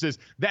purposes,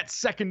 that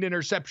second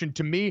interception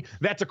to me,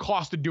 that's a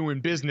cost of doing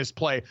business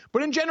play.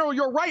 But in general,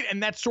 you're right,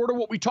 and that's sort of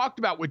what we talked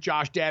about with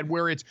Josh, Dad,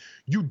 where it's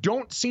you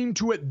don't seem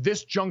to at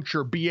this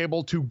juncture be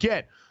able to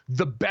get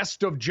the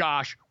best of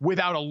Josh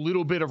without a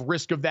little bit of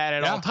risk of that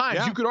at all times.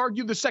 Yeah. You could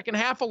argue the second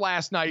half of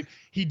last night,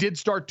 he did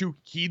start to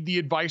heed the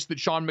advice that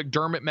Sean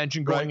McDermott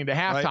mentioned going into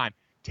halftime. Right.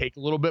 Take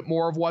a little bit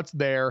more of what's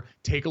there.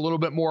 Take a little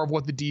bit more of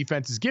what the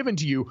defense has given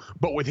to you.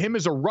 But with him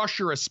as a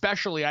rusher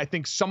especially, I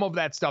think some of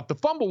that stuff, the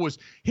fumble was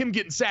him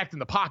getting sacked in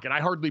the pocket. I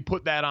hardly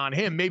put that on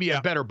him. Maybe he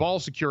had better ball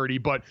security,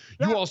 but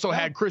you also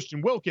had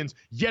Christian Wilkins,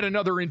 yet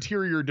another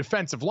interior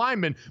defensive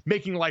lineman,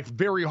 making life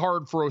very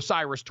hard for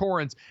Osiris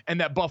Torrance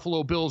and that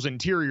Buffalo Bills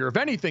interior. If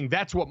anything,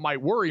 that's what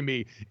might worry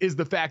me, is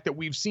the fact that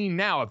we've seen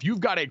now, if you've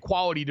got a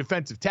quality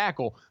defensive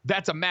tackle,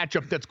 that's a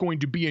matchup that's going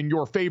to be in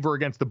your favor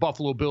against the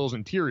Buffalo Bills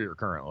interior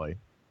currently.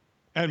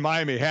 And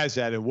Miami has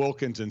that in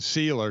Wilkins and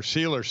Sealer.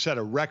 Sealer set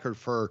a record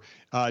for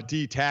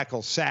D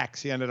tackle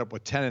sacks. He ended up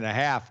with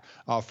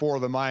 10.5 for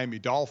the Miami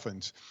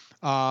Dolphins.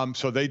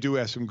 So they do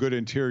have some good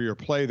interior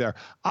play there.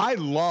 I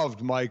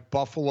loved, Mike,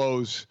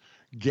 Buffalo's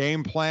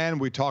game plan.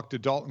 We talked to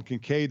Dalton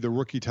Kincaid, the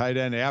rookie tight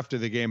end, after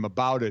the game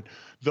about it.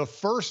 The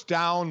first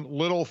down,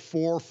 little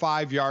 4 or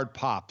 5 yard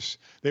pops.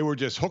 They were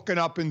just hooking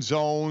up in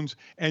zones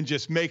and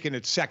just making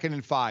it 2nd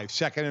and 5,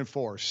 2nd and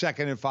 4,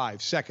 2nd and 5,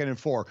 2nd and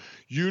 4.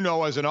 You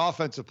know, as an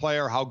offensive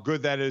player, how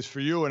good that is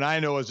for you. And I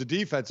know as a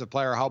defensive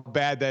player, how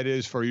bad that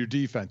is for your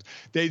defense.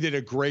 They did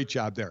a great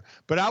job there.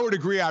 But I would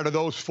agree, out of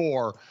those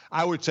 4,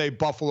 I would say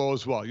Buffalo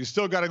as well. You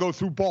still got to go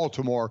through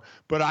Baltimore,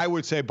 but I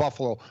would say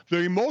Buffalo.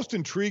 The most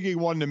intriguing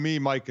one to me,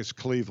 Mike, is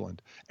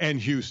Cleveland and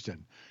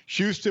Houston.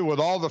 Houston, with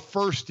all the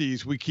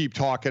firsties we keep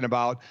talking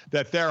about,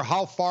 that they're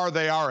how far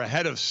they are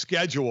ahead of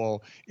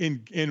schedule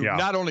in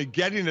not only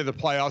getting to the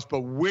playoffs, but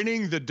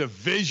winning the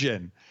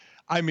division.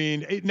 I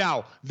mean,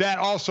 now that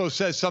also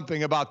says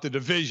something about the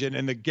division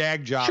and the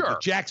gag job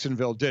that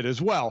Jacksonville did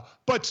as well.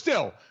 But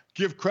still,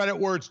 give credit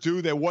where it's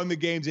due. They won the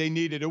games they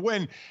needed to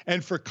win.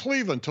 And for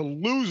Cleveland to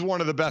lose one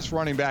of the best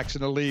running backs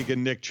in the league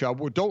in Nick Chubb,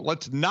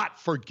 let's not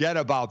forget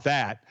about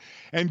that.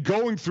 And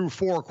going through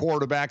 4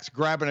 quarterbacks,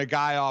 grabbing a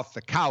guy off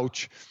the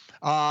couch,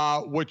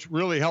 which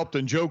really helped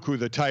Njoku,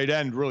 the tight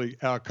end, really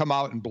come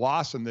out and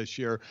blossom this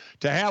year.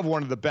 To have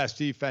one of the best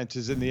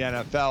defenses in the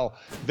NFL,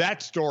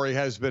 that story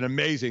has been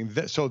amazing.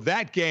 So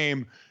that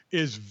game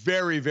is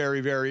very,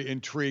 very, very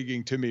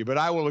intriguing to me. But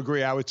I will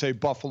agree. I would say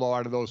Buffalo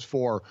out of those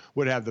 4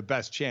 would have the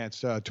best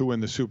chance to win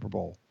the Super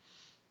Bowl.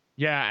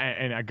 Yeah,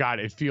 and God,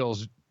 it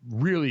feels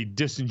really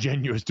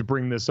disingenuous to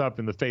bring this up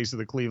in the face of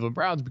the Cleveland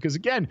Browns because,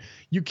 again,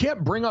 you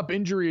can't bring up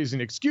injury as an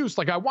excuse.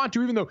 Like I want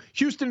to, even though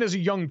Houston is a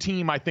young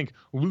team, I think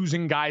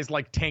losing guys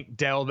like Tank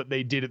Dell that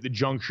they did at the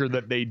juncture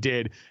that they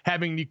did,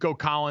 having Nico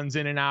Collins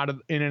in and out of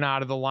the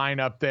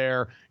lineup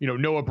there,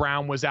 Noah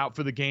Brown was out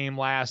for the game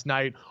last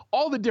night,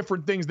 all the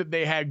different things that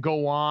they had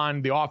go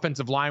on. The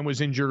offensive line was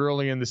injured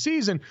early in the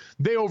season.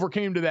 They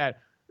overcame to that.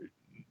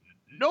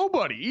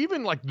 Nobody,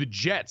 even like the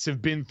Jets, have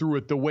been through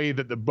it the way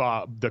that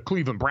the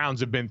Cleveland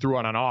Browns have been through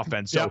it on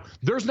offense. So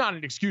there's not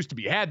an excuse to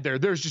be had there.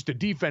 There's just a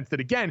defense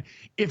that, again,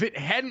 if it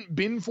hadn't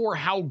been for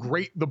how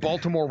great the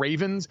Baltimore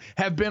Ravens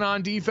have been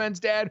on defense,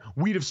 Dad,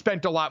 we'd have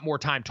spent a lot more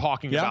time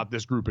talking about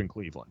this group in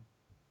Cleveland.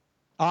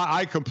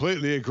 I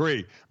completely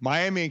agree.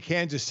 Miami and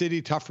Kansas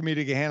City, tough for me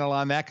to get a handle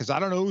on that because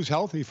I don't know who's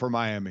healthy for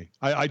Miami.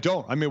 I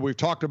don't. I mean, we've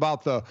talked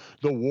about the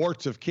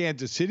warts of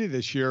Kansas City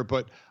this year,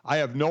 but I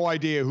have no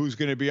idea who's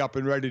going to be up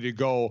and ready to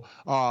go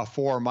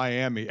for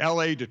Miami.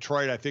 L.A.,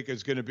 Detroit, I think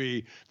is going to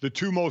be the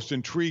 2 most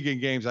intriguing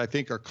games. I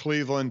think are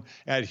Cleveland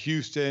at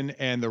Houston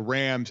and the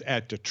Rams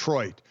at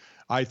Detroit.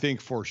 I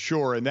think for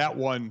sure, and that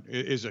one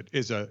is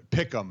a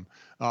pick 'em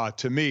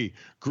to me.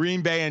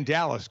 Green Bay and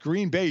Dallas.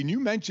 Green Bay, and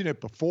you mentioned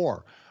it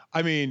before.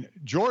 I mean,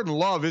 Jordan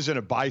Love isn't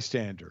a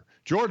bystander.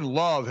 Jordan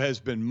Love has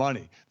been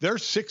money. They're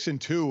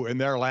 6-2 in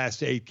their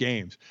last 8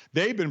 games.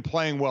 They've been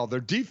playing well. Their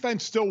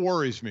defense still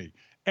worries me.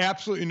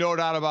 Absolutely no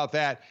doubt about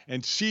that.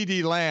 And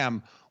CeeDee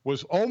Lamb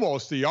was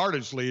almost the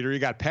yardage leader. He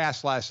got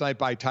passed last night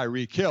by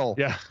Tyreek Hill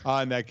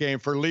in that game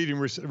for leading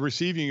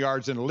receiving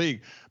yards in the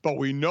league. But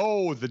we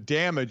know the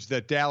damage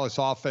that Dallas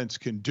offense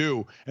can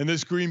do. And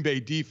this Green Bay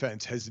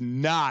defense has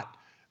not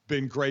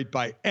been great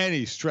by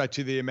any stretch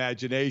of the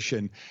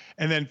imagination.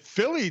 And then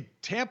Philly,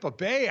 Tampa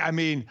Bay, I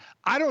mean,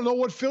 I don't know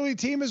what Philly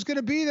team is going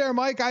to be there,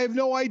 Mike. I have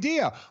no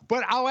idea.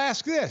 But I'll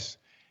ask this.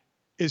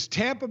 Is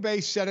Tampa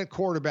Bay set at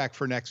quarterback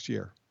for next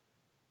year?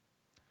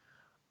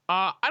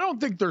 I don't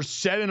think they're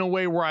set in a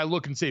way where I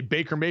look and say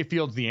Baker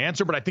Mayfield's the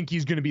answer, but I think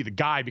he's going to be the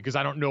guy because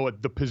I don't know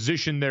at the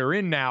position they're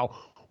in now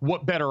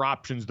what better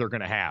options they're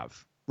going to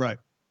have. Right.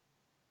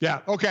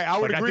 Yeah. Okay. I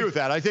would agree with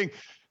that. I think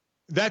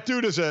that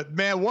dude is a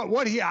man.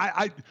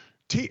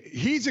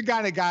 He's a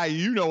kind of guy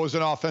as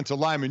an offensive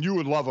lineman. You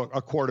would love a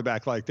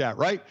quarterback like that,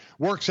 right?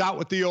 Works out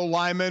with the old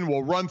lineman,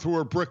 will run through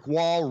a brick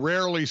wall,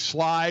 rarely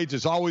slides,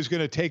 is always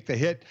going to take the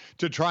hit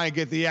to try and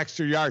get the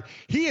extra yard.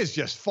 He is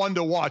just fun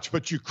to watch,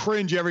 but you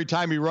cringe every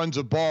time he runs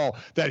a ball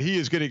that he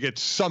is going to get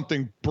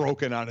something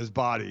broken on his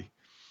body.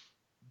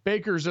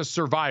 Baker's a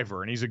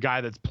survivor, and he's a guy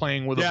that's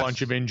playing with a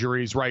bunch of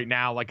injuries right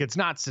now. Like, it's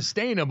not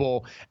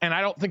sustainable, and I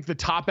don't think the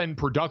top-end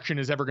production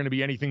is ever going to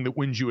be anything that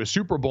wins you a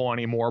Super Bowl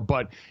anymore,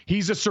 but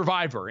he's a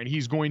survivor, and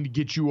he's going to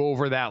get you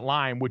over that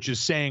line, which is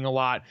saying a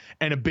lot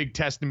and a big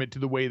testament to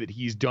the way that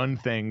he's done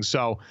things.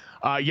 So,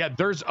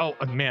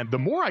 the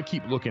more I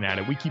keep looking at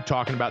it, we keep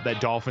talking about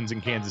that Dolphins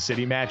and Kansas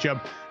City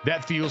matchup.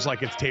 That feels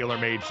like it's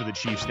tailor-made for the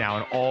Chiefs now,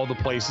 and all the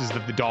places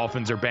that the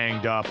Dolphins are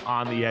banged up,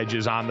 on the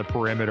edges, on the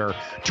perimeter,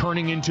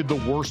 turning into the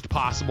worst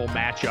possible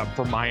matchup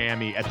for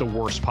Miami at the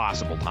worst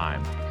possible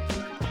time.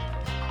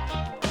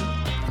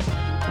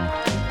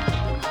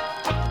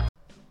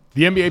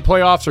 The NBA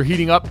playoffs are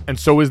heating up, and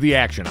so is the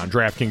action on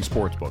DraftKings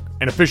Sportsbook,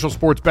 an official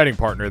sports betting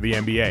partner of the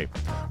NBA.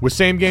 With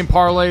same-game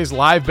parlays,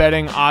 live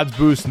betting, odds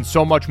boosts, and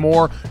so much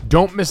more,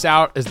 don't miss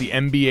out as the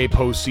NBA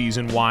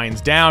postseason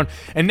winds down.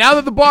 And now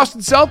that the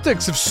Boston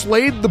Celtics have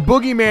slayed the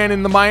boogeyman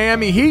in the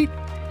Miami Heat,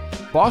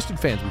 Boston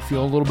fans, we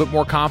feel a little bit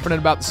more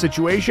confident about the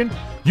situation.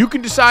 You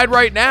can decide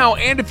right now,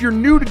 and if you're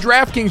new to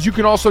DraftKings, you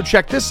can also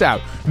check this out.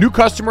 New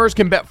customers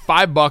can bet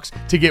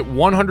 $5 to get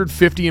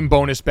 $150 in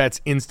bonus bets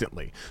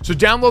instantly. So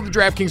download the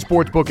DraftKings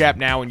Sportsbook app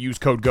now and use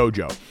code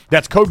GOJO.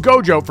 That's code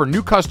GOJO for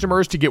new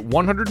customers to get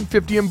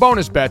 $150 in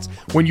bonus bets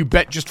when you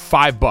bet just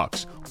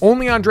 $5.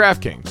 Only on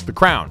DraftKings. The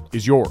crown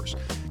is yours.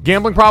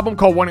 Gambling problem?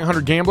 Call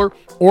 1-800-GAMBLER.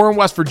 Or in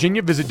West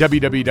Virginia, visit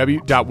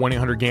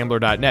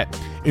www.1800gambler.net.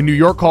 In New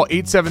York, call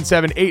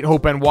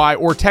 877-8-HOPE-NY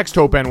or text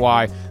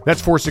HOPE-NY.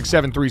 That's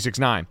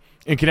 467-369.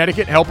 In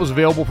Connecticut, help is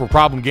available for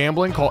problem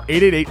gambling. Call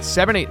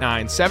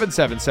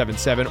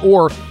 888-789-7777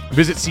 or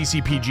visit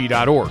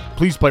ccpg.org.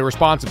 Please play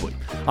responsibly.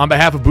 On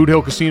behalf of Boot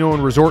Hill Casino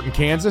and Resort in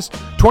Kansas,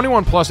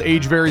 21 plus,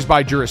 age varies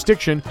by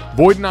jurisdiction,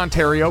 void in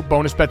Ontario.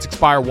 Bonus bets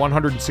expire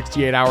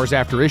 168 hours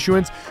after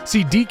issuance.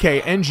 See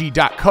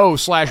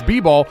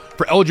dkng.co/bball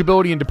for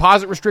eligibility and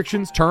deposit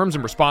restrictions, terms,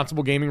 and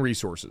responsible gaming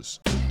resources.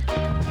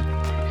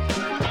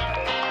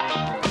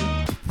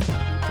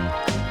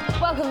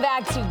 Welcome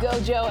back to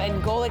Gojo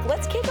and Golic.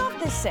 Let's kick off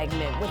this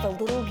segment with a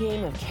little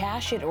game of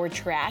Cash It or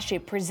Trash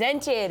It,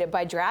 presented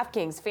by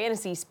DraftKings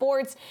Fantasy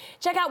Sports.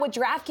 Check out what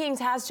DraftKings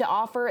has to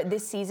offer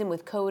this season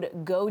with code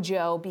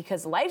GOJO,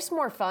 because life's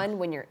more fun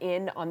when you're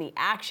in on the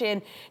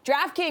action.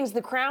 DraftKings,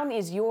 the crown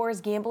is yours.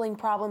 Gambling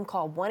problem?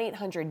 Call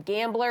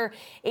 1-800-GAMBLER.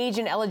 Age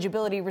and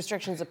eligibility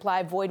restrictions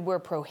apply. Void where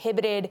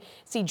prohibited.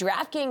 See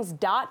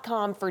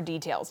DraftKings.com for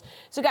details.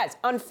 So guys,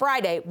 on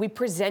Friday, we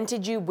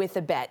presented you with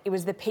a bet. It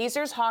was the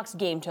Pacers-Hawks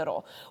game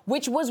total,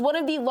 which was one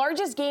of the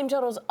largest game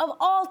totals of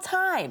all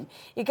time.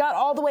 It got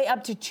all the way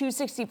up to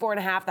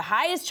 264.5, the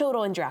highest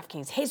total in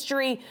DraftKings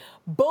history.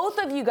 Both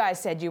of you guys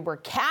said you were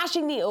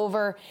cashing the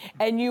over,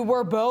 and you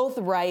were both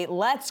right.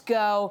 Let's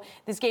go.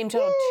 This game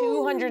totaled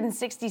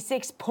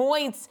 266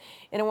 points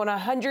in a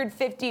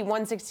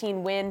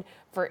 150-116 win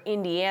for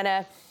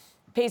Indiana.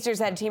 Pacers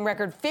had a team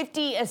record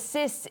 50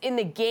 assists in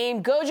the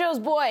game. Gojo's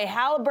boy,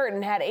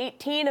 Halliburton, had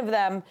 18 of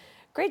them.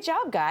 Great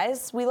job,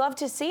 guys. We love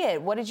to see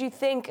it. What did you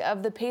think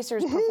of the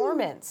Pacers'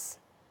 performance?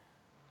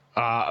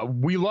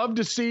 We love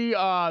to see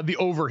the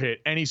over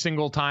hit any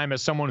single time,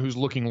 as someone who's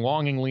looking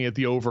longingly at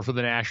the over for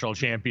the national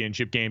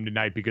championship game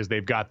tonight, because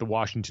they've got the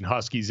Washington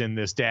Huskies in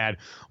this, Dad.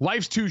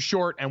 Life's too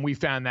short, and we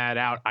found that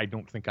out. I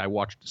don't think I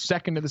watched a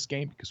second of this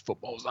game because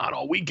football's not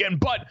all weekend,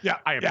 but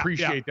I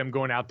appreciate them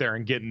going out there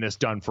and getting this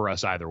done for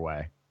us either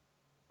way.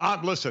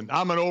 Listen,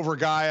 I'm an over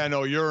guy. I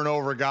know you're an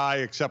over guy,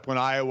 except when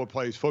Iowa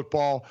plays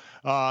football.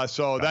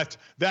 So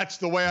that's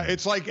the way.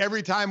 It's like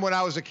every time when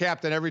I was a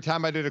captain, every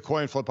time I did a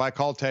coin flip, I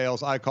call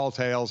tails.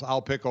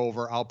 I'll pick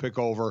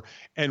over,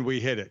 and we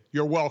hit it.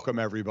 You're welcome,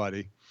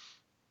 everybody.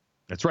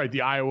 That's right.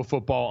 The Iowa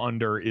football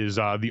under is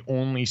the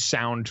only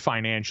sound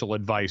financial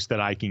advice that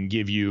I can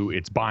give you.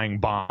 It's buying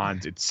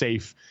bonds. It's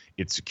safe,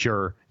 it's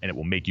secure, and it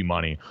will make you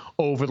money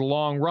over the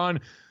long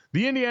run.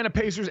 The Indiana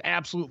Pacers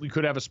absolutely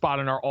could have a spot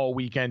in our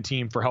all-weekend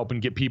team for helping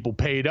get people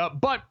paid up,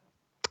 but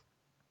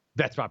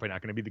that's probably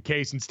not going to be the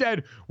case.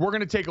 Instead, we're going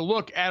to take a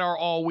look at our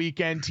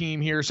all-weekend team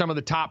here, some of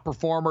the top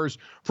performers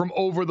from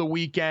over the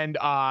weekend.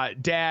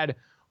 Dad,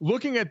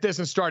 looking at this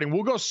and starting,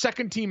 we'll go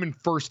second team and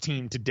first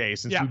team today,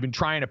 since we've been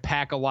trying to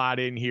pack a lot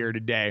in here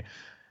today.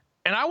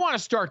 And I want to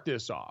start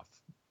this off.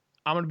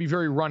 I'm going to be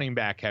very running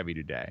back heavy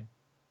today.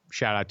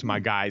 Shout out to my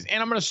guys.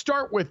 And I'm going to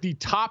start with the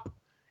top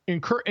in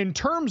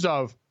terms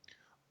of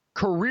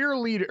career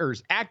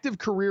leaders, active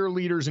career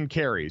leaders in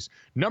carries.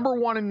 Number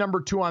 1 and number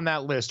 2 on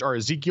that list are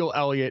Ezekiel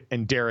Elliott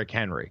and Derrick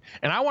Henry.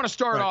 And I want to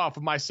start off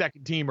with my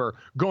second teamer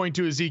going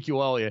to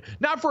Ezekiel Elliott,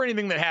 not for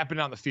anything that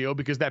happened on the field,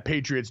 because that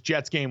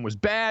Patriots-Jets game was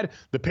bad.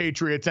 The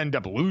Patriots end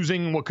up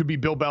losing what could be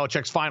Bill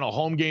Belichick's final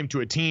home game to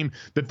a team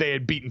that they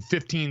had beaten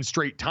 15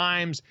 straight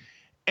times.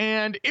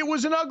 And it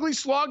was an ugly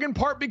slog, in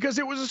part because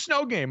it was a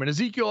snow game. And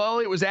Ezekiel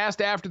Elliott was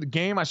asked after the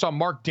game. I saw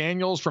Mark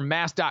Daniels from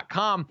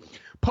Mass.com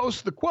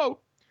post the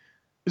quote.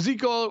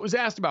 Ezekiel was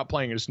asked about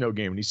playing in a snow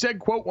game, and he said,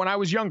 quote, "When I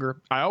was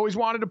younger, I always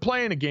wanted to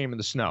play in a game in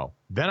the snow.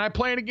 Then I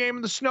played a game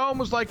in the snow and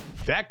was like,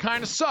 that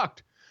kind of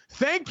sucked.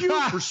 Thank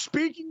you for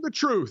speaking the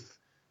truth,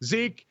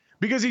 Zeke,"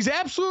 because he's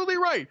absolutely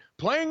right.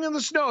 Playing in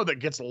the snow that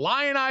gets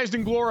lionized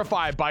and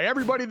glorified by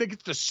everybody that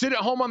gets to sit at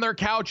home on their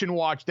couch and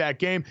watch that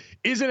game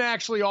isn't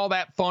actually all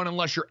that fun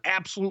unless you're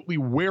absolutely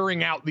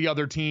wearing out the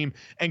other team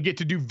and get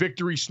to do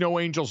victory snow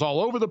angels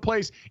all over the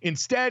place.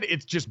 Instead,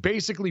 it's just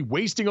basically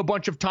wasting a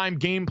bunch of time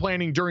game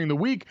planning during the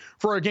week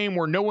for a game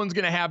where no one's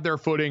going to have their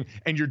footing,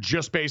 and you're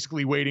just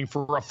basically waiting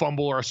for a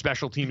fumble or a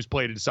special teams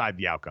play to decide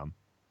the outcome.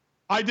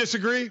 I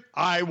disagree.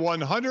 I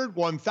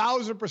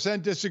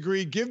 1,000%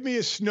 disagree. Give me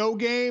a snow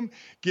game.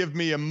 Give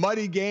me a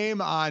muddy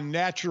game on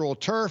natural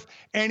turf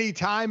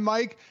anytime,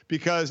 Mike,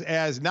 because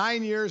as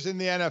 9 years in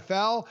the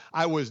NFL,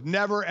 I was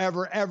never,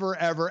 ever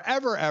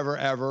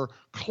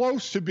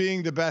close to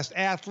being the best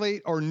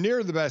athlete or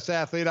near the best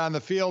athlete on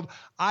the field.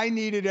 I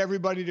needed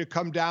everybody to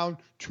come down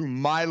to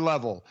my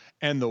level.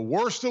 And the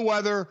worse the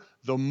weather,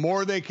 the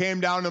more they came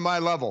down to my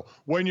level.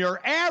 When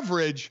you're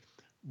average,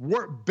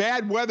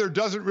 bad weather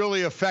doesn't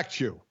really affect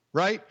you,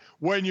 right?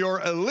 When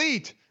you're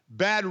elite,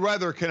 bad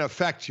weather can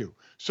affect you.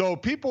 So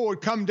people would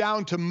come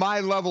down to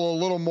my level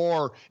a little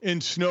more in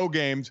snow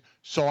games,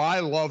 so I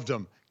loved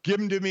them. Give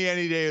them to me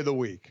any day of the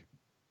week.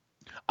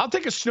 I'll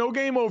take a snow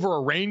game over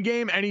a rain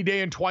game any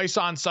day and twice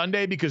on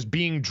Sunday, because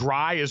being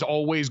dry is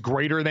always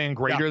greater than,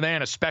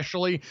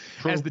 especially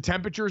as the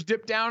temperatures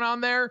dip down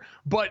on there.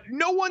 But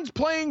no one's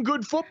playing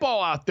good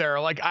football out there.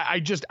 Like I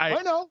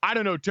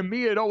don't know. To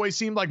me, it always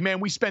seemed like,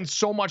 man, we spend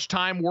so much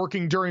time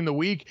working during the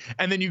week,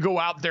 and then you go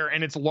out there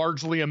and it's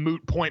largely a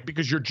moot point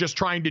because you're just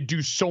trying to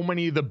do so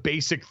many of the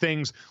basic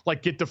things,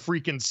 like get the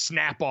freaking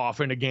snap off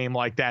in a game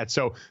like that.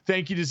 So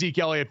thank you to Zeke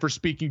Elliott for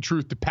speaking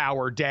truth to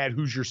power. Dad,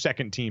 who's your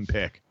second team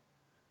pick?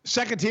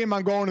 Second team,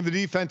 I'm going to the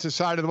defensive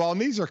side of the ball, and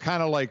these are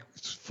kind of like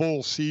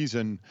full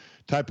season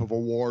type of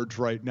awards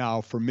right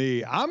now for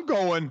me. I'm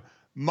going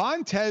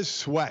Montez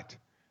Sweat,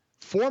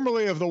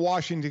 formerly of the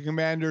Washington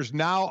Commanders,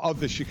 now of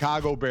the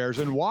Chicago Bears.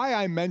 And why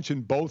I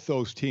mentioned both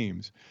those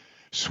teams,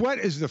 Sweat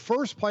is the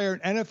first player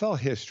in NFL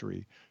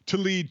history to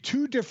lead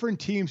two different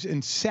teams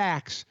in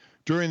sacks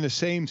during the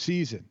same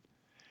season.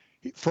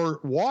 For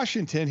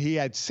Washington, he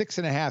had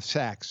 6.5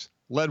 sacks,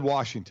 led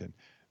Washington.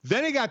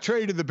 Then he got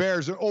traded to the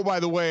Bears. And, oh, by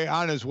the way,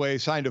 on his way,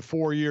 signed a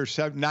 4-year,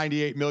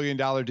 $98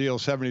 million deal,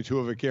 72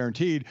 of it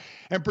guaranteed,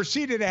 and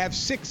proceeded to have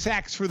 6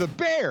 sacks for the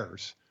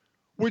Bears,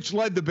 which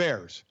led the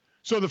Bears.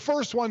 So the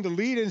first one to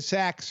lead in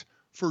sacks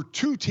for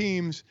two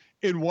teams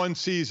in one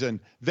season.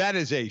 That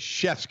is a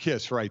chef's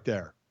kiss right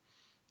there.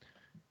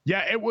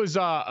 Yeah, it was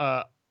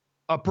a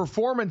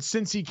performance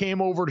since he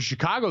came over to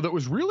Chicago that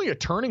was really a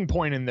turning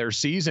point in their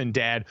season,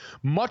 Dad.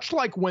 Much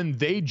like when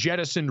they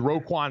jettisoned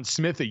Roquan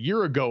Smith a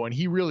year ago and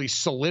he really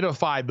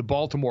solidified the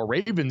Baltimore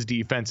Ravens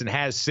defense and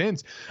has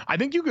since. I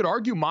think you could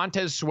argue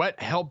Montez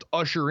Sweat helped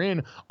usher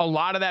in a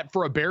lot of that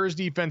for a Bears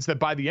defense that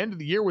by the end of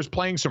the year was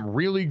playing some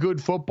really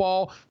good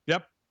football.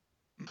 Yep.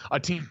 A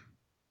team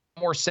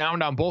more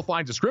sound on both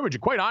lines of scrimmage.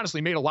 It quite honestly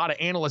made a lot of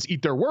analysts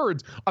eat their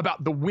words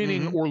about the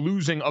winning or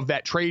losing of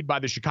that trade by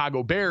the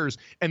Chicago Bears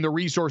and the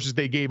resources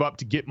they gave up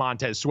to get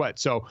Montez Sweat.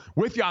 So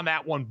with you on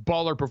that one,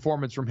 baller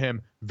performance from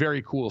him.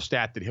 Very cool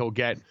stat that he'll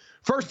get.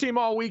 First team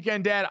all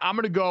weekend, Dad, I'm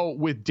going to go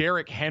with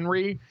Derrick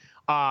Henry.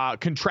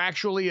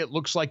 Contractually, it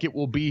looks like it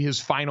will be his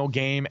final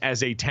game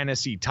as a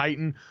Tennessee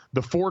Titan.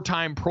 The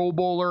 4-time Pro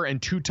Bowler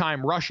and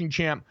 2-time rushing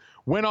champ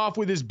went off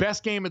with his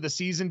best game of the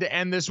season to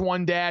end this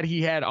one, Dad.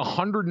 He had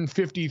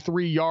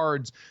 153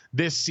 yards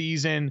this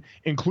season,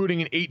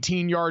 including an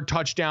 18-yard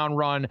touchdown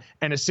run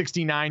and a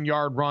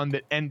 69-yard run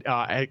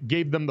that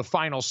gave them the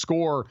final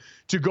score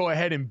to go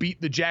ahead and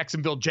beat the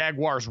Jacksonville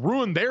Jaguars,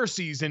 ruined their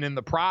season in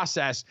the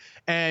process.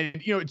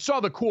 And, it saw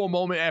the cool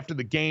moment after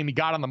the game. He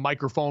got on the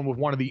microphone with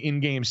one of the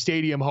in-game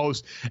stadium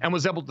hosts and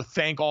was able to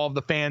thank all of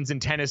the fans in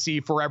Tennessee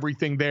for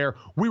everything there.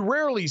 We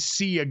rarely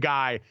see a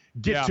guy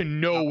get to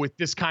know with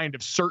this kind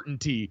of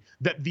certainty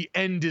that the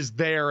end is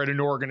there at an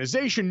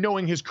organization,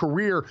 knowing his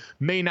career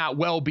may not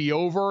well be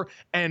over.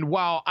 And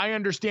while I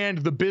understand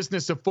the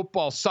business of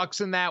football sucks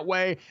in that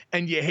way,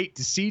 and you hate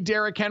to see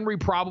Derrick Henry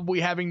probably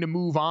having to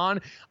move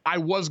on, I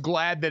was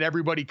glad that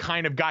everybody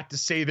kind of got to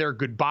say their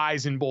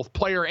goodbyes in both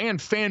player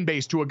and fan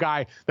base to a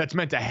guy that's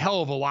meant a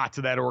hell of a lot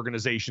to that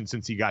organization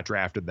since he got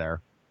drafted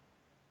there.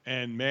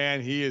 And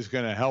man, he is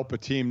going to help a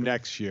team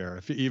next year.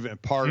 If even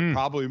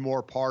probably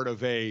more part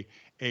of a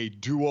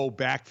duo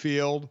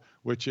backfield,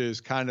 which is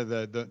kind of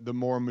the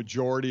more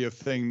majority of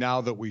thing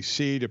now that we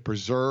see to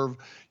preserve,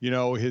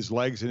 his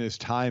legs and his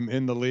time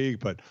in the league.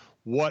 But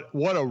what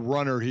a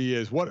runner he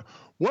is. What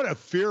a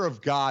fear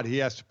of God he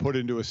has to put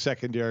into a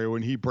secondary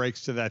when he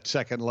breaks to that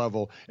second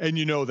level. And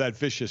that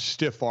vicious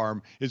stiff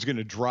arm is going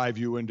to drive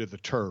you into the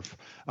turf.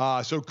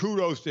 So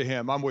kudos to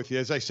him. I'm with you.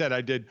 As I said,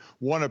 I did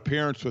one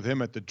appearance with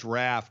him at the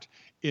draft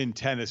in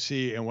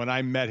Tennessee. And when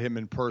I met him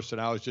in person,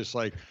 I was just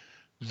like,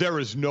 there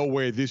is no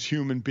way this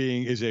human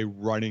being is a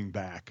running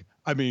back.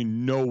 I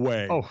mean, no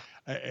way. Oh,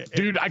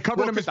 dude, I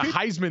covered him at the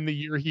Heisman the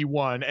year he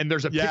won, and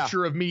there's a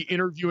picture of me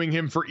interviewing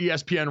him for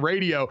ESPN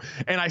Radio.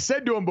 And I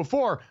said to him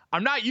before,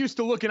 I'm not used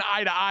to looking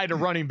eye to eye to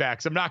running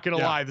backs. I'm not going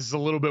to lie. This is a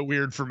little bit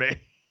weird for me.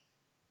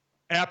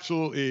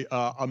 Absolutely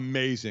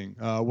amazing.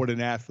 What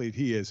an athlete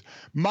he is.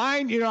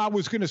 Mine, I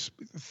was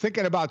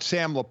thinking about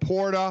Sam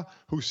Laporta,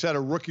 who set a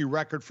rookie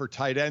record for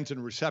tight ends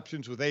and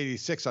receptions with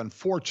 86.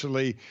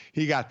 Unfortunately,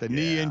 he got the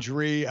knee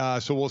injury,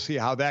 so we'll see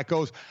how that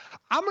goes.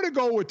 I'm going to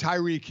go with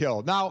Tyreek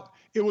Hill. Now,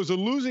 it was a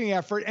losing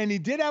effort, and he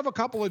did have a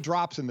couple of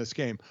drops in this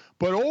game.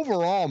 But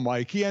overall,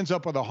 Mike, he ends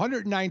up with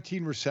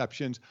 119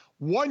 receptions,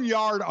 1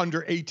 yard under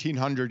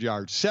 1,800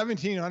 yards,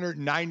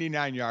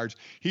 1,799 yards.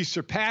 He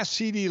surpassed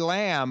CeeDee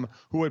Lamb,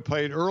 who had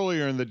played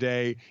earlier in the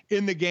day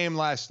in the game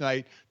last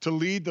night, to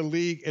lead the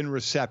league in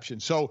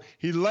receptions. So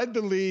he led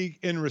the league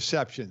in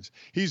receptions.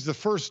 He's the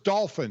first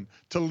Dolphin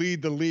to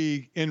lead the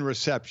league in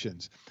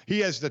receptions. He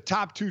has the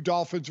top 2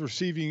 Dolphins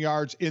receiving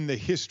yards in the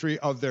history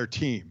of their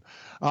team.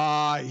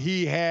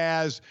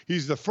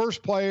 He's the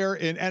first player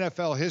in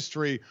NFL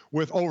history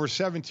with over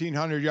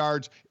 1,700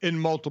 yards in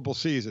multiple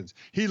seasons.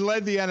 He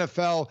led the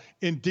NFL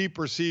in deep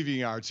receiving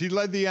yards. He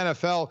led the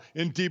NFL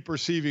in deep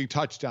receiving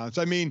touchdowns.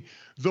 I mean,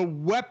 the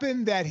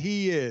weapon that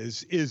he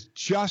is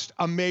just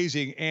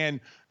amazing. And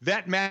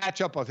that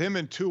matchup of him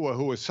and Tua,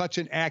 who is such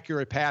an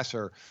accurate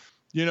passer,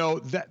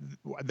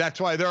 that's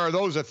why there are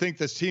those that think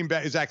this team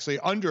is actually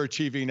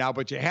underachieving now,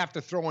 but you have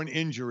to throw in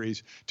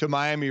injuries to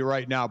Miami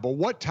right now. But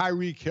what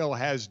Tyreek Hill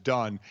has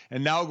done,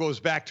 and now goes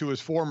back to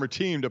his former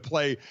team to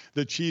play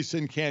the Chiefs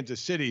in Kansas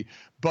City,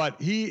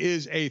 but he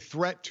is a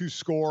threat to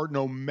score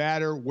no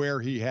matter where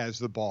he has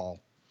the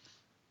ball.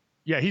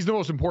 Yeah, he's the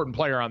most important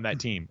player on that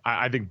team.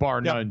 I think bar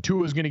none.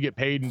 Tua is going to get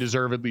paid, and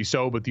deservedly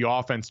so, but the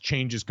offense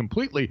changes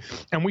completely.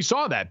 And we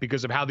saw that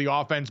because of how the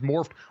offense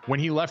morphed when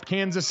he left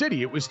Kansas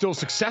City. It was still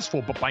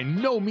successful, but by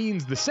no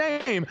means the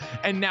same.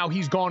 And now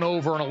he's gone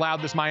over and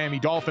allowed this Miami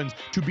Dolphins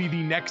to be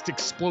the next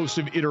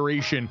explosive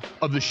iteration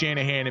of the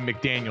Shanahan and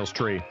McDaniels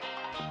tree.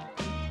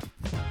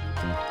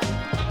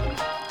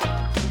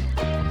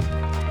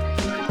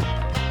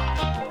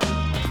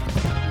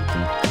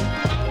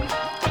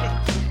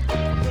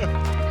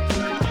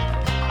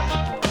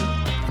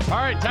 All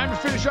right, time to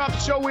finish off the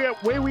show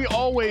way we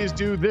always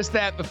do. This,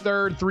 that, the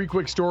third. 3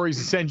 quick stories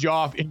to send you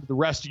off into the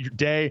rest of your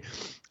day.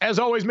 As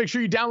always, make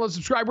sure you download,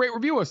 subscribe, rate,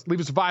 review us.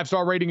 Leave us a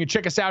 5-star rating and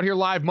check us out here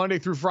live Monday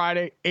through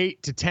Friday,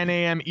 8 to 10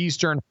 a.m.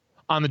 Eastern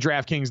on the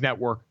DraftKings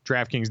Network,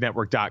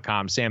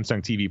 DraftKingsNetwork.com,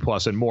 Samsung TV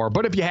Plus, and more.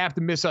 But if you have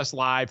to miss us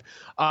live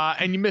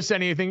and you miss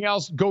anything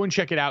else, go and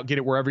check it out. Get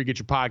it wherever you get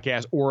your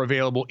podcast, or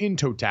available in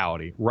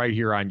totality right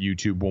here on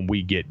YouTube when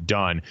we get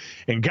done.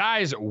 And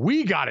guys,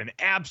 we got an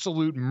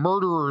absolute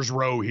murderer's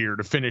row here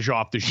to finish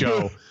off the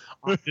show.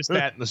 Just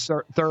that in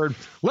the third.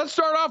 Let's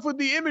start off with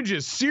the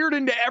images seared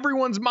into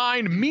everyone's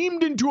mind,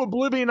 memed into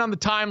oblivion on the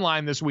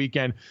timeline this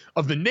weekend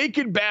of the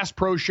naked Bass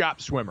Pro Shop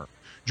swimmer.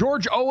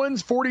 George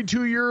Owens,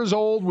 42 years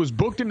old, was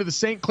booked into the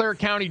St. Clair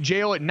County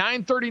Jail at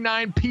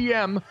 9:39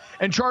 p.m.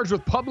 and charged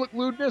with public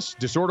lewdness,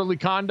 disorderly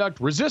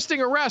conduct,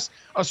 resisting arrest,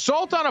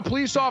 assault on a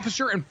police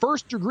officer, and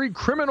first-degree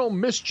criminal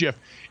mischief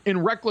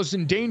in reckless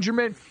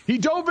endangerment. He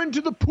dove into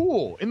the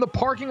pool in the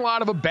parking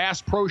lot of a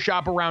Bass Pro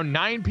Shop around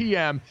 9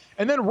 p.m.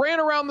 and then ran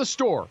around the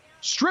store,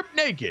 stripped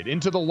naked,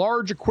 into the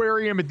large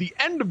aquarium at the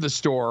end of the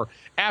store.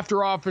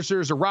 After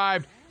officers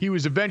arrived, he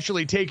was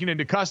eventually taken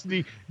into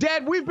custody.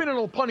 Dad, we've been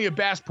in plenty of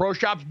Bass Pro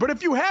Shops, but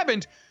if you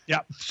haven't,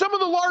 some of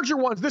the larger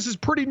ones, this is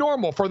pretty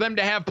normal for them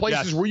to have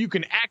places where you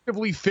can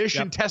actively fish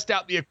and test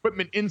out the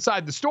equipment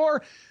inside the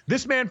store.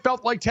 This man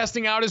felt like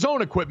testing out his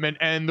own equipment,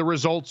 and the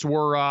results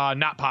were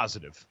not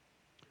positive.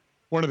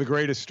 One of the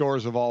greatest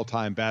stores of all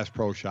time, Bass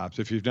Pro Shops.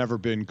 If you've never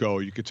been, go.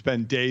 You could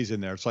spend days in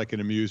there. It's like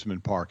an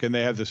amusement park. And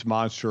they have this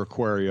monster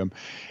aquarium.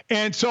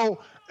 And so,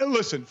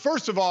 listen,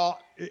 first of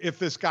all, if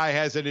this guy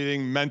has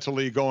anything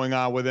mentally going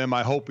on with him,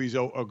 I hope he's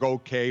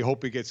okay.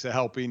 Hope he gets the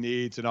help he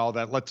needs and all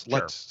that.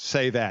 Let's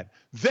say that.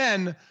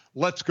 Then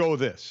let's go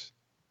this.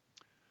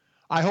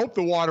 I hope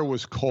the water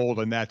was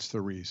cold, and that's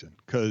the reason.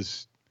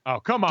 Because,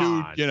 come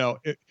on.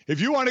 Dude, if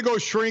you want to go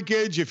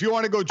shrinkage, if you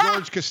want to go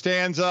George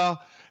Costanza,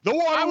 the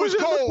water was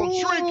cold,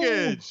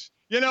 shrinkage,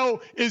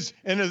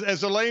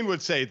 as Elaine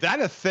would say,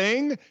 that a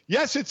thing?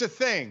 Yes, it's a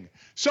thing.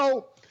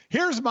 So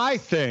here's my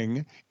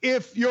thing.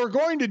 If you're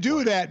going to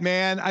do that,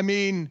 man, I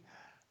mean,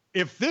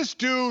 if this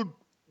dude,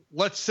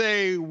 let's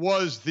say,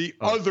 was the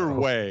other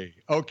way,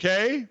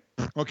 okay?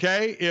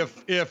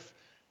 If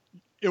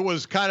it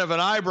was kind of an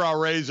eyebrow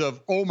raise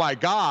of, oh my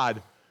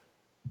God,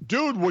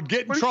 dude would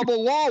get in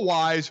trouble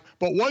law-wise,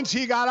 but once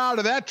he got out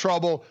of that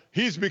trouble,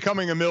 he's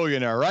becoming a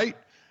millionaire, right?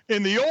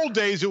 In the old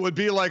days, it would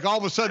be like all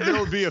of a sudden there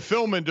would be a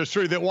film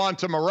industry that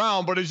wants him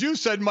around. But as you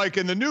said, Mike,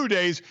 in the new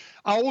days,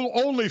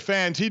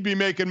 OnlyFans, he'd be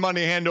making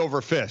money hand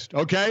over fist.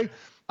 Okay.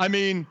 I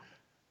mean,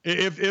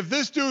 if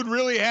this dude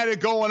really had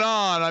it going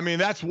on, I mean,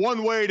 that's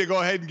one way to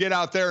go ahead and get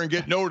out there and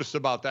get noticed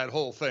about that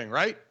whole thing.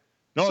 Right.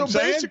 Know what I'm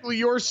saying? Basically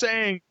you're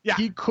saying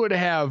he could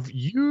have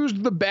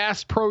used the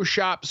Bass Pro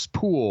Shops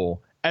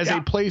pool as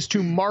a place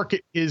to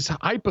market his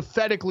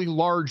hypothetically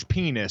large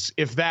penis,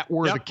 if that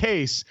were the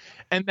case,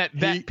 and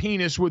that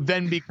penis would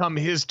then become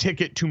his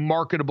ticket to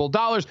marketable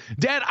dollars.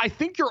 Dad, I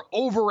think you're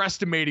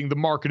overestimating the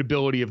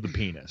marketability of the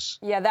penis.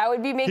 Yeah, that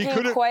would be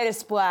making quite a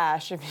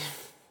splash. Oh,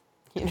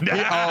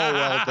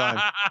 well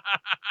done.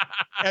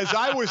 As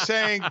I was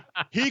saying,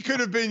 he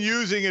could have been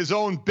using his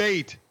own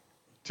bait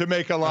to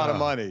make a lot of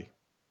money.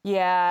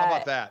 Yeah. How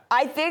about that?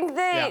 I think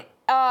that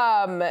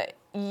I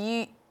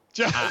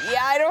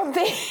don't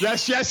think.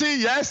 Yes, Jesse.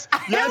 Yes,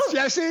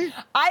 Jesse.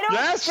 I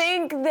don't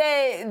think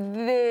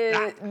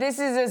that this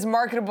is as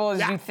marketable as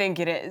you think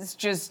it is.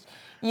 Just,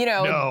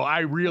 No, I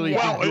really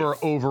think you're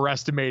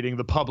overestimating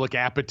the public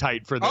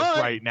appetite for this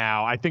right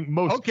now. I think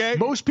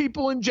most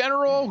people in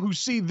general who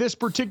see this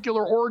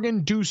particular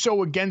organ do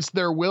so against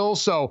their will.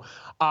 So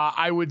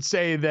I would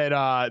say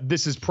that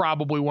this is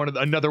probably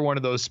another one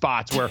of those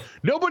spots where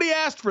nobody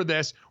asked for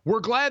this. We're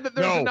glad that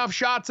there's enough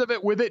shots of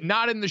it with it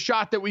not in the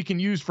shot that we can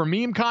use for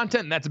meme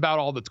content, and that's about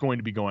all that's going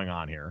to be going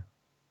on here.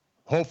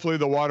 Hopefully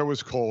the water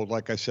was cold,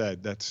 like I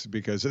said. That's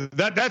because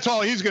that's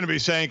all he's going to be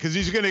saying, because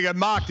he's going to get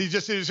mocked. He's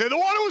just going to say, the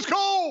water was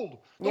cold.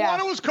 The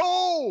water was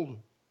cold.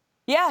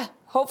 Yeah,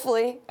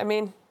 hopefully. I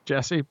mean.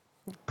 Jesse?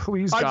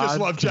 Please, I God, just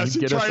love can you Jesse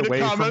get us trying to away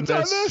from comment on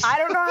this. I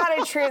don't know how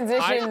to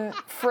transition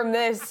from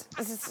this.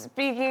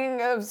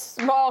 Speaking of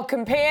small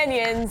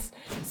companions,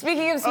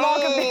 Taylor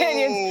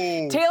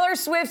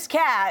Swift's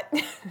cat,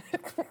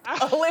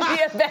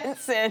 Olivia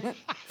Benson,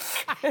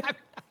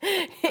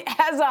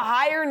 has a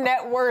higher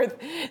net worth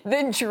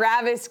than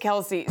Travis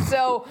Kelce.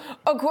 So,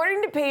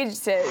 according to Page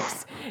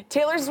Six,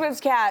 Taylor Swift's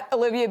cat,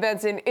 Olivia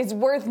Benson, is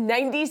worth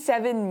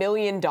 $97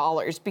 million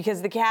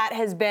because the cat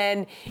has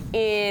been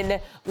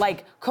in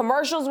like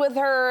commercials with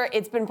her.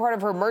 It's been part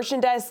of her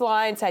merchandise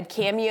line. It's had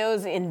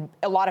cameos in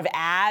a lot of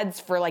ads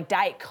for like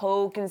Diet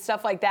Coke and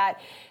stuff like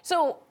that.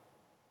 So,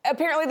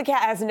 apparently the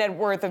cat has a net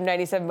worth of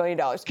 $97 million.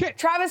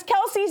 Travis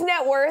Kelce's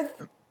net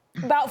worth,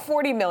 about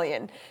 $40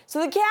 million.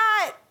 So the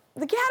cat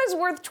is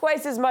worth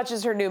twice as much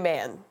as her new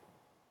man.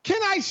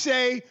 Can I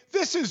say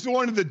this is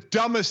one of the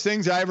dumbest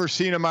things I ever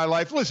seen in my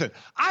life? Listen,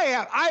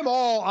 I'm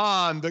all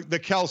on the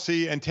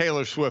Kelce and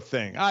Taylor Swift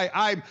thing.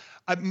 My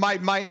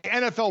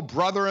NFL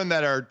brethren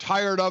that are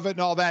tired of it and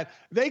all that,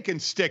 they can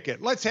stick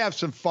it. Let's have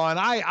some fun.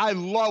 I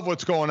love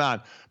what's going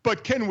on.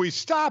 But can we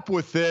stop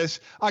with this?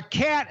 A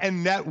cat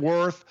and net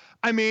worth.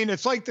 I mean,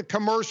 it's like the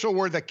commercial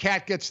where the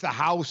cat gets the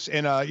house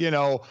in a,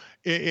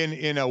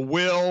 in a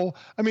will.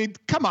 I mean,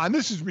 come on,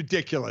 this is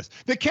ridiculous.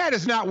 The cat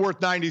is not worth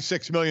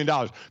 $96 million.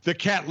 The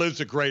cat lives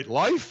a great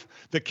life.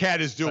 The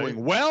cat is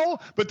doing well,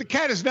 but the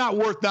cat is not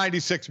worth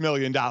 $96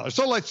 million.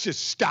 So let's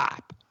just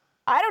stop.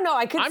 I don't know.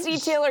 I could see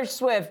Taylor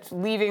Swift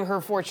leaving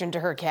her fortune to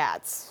her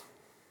cats.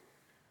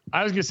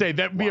 I was gonna say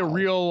that'd be a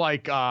real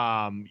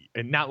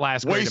not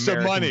last great waste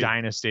American of money.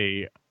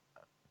 dynasty.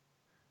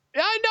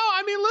 Yeah, I know.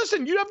 I mean,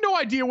 listen, you have no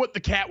idea what the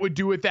cat would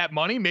do with that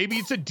money. Maybe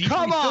it's a deeply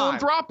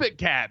philanthropic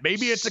cat.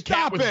 Maybe it's a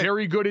cat with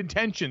very good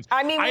intentions.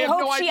 I mean, we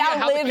hope she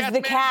outlives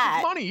the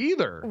cat. Money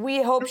either.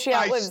 We hope she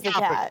outlives the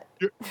cat.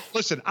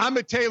 Listen, I'm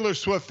a Taylor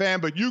Swift fan,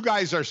 but you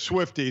guys are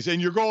Swifties,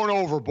 and you're going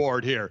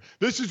overboard here.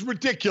 This is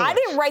ridiculous. I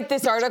didn't write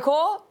this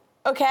article.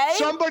 Okay.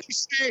 Somebody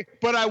say,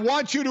 but I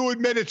want you to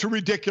admit it's a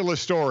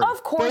ridiculous story.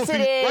 Of course it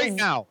is. Right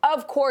now.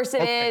 Of course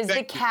it is.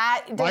 The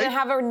cat doesn't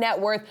have a net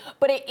worth,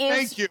 but it is.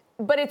 Thank you.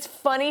 But it's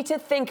funny to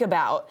think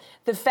about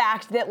the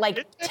fact that,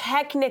 like,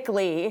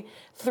 technically,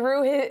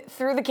 through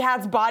the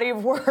cat's body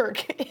of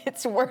work,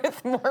 it's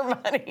worth more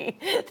money.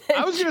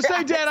 I was going to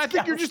say, Dad, I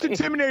think you're just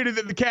intimidated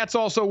that the cat's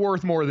also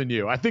worth more than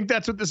you. I think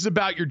that's what this is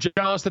about. You're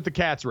jealous that the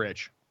cat's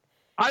rich.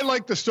 I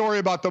like the story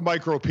about the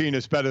micro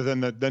penis better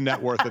than the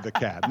net worth of the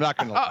cat. I'm not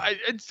gonna lie.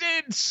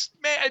 It's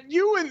man,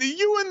 you and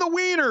the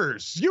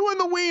wieners.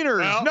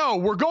 Well, no,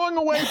 we're going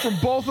away from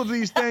both of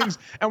these things,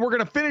 and we're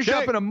gonna finish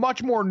up in a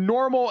much more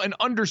normal and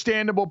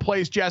understandable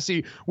place,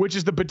 Jesse, which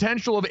is the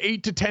potential of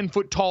 8 to 10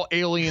 foot tall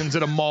aliens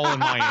at a mall in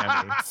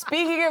Miami.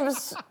 Speaking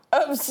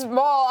of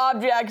small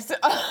objects.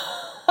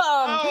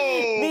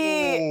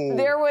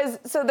 There was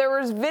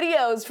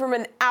videos from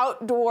an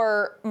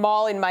outdoor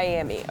mall in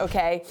Miami,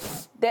 okay,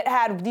 that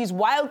had these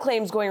wild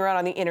claims going around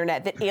on the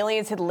internet that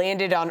aliens had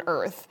landed on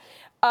Earth.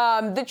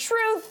 The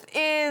truth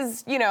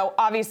is,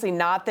 obviously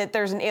not that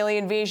there's an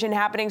alien invasion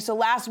happening. So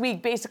last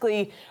week,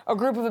 basically, a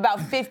group of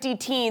about 50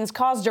 teens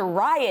caused a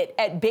riot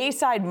at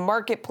Bayside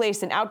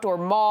Marketplace, an outdoor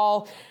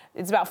mall.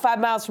 It's about 5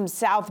 miles from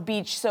South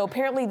Beach. So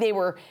apparently they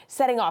were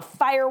setting off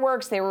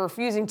fireworks. They were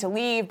refusing to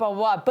leave, blah,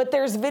 blah, blah. But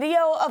there's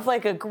video of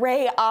like a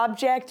gray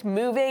object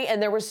moving,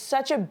 and there was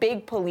such a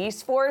big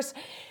police force.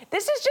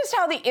 This is just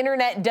how the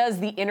internet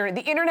does the internet.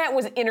 The internet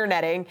was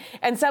interneting,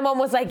 and someone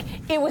was like,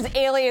 it was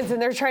aliens,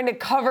 and they're trying to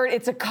cover it.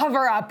 It's a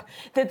cover-up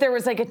that there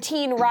was like a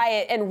teen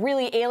riot, and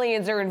really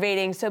aliens are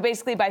invading. So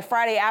basically by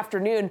Friday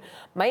afternoon,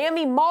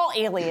 Miami Mall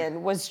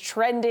alien was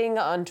trending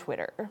on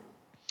Twitter.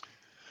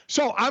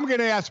 So I'm going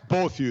to ask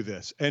both of you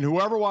this, and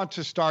whoever wants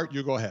to start,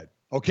 you go ahead,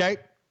 okay?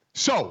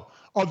 So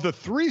of the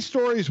three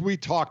stories we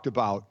talked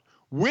about,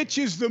 which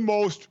is the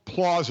most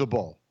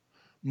plausible?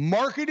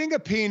 Marketing a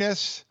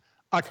penis,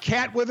 a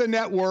cat with a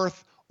net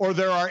worth, or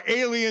there are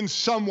aliens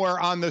somewhere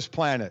on this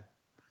planet?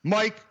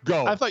 Mike,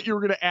 go. I thought you were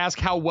going to ask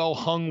how well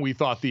hung we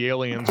thought the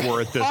aliens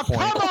were at this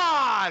point. Come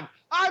on!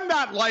 I'm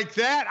not like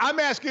that. I'm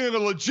asking a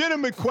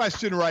legitimate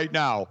question right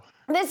now.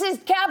 This is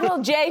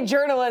capital J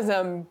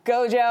journalism,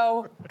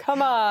 Gojo.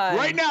 Come on.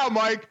 Right now,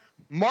 Mike,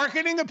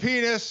 marketing a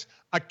penis,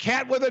 a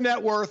cat with a net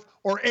worth,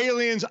 or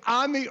aliens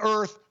on the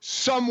earth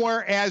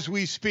somewhere as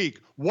we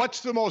speak.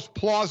 What's the most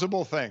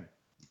plausible thing?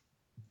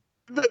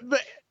 The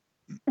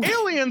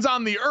aliens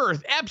on the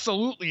earth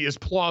absolutely is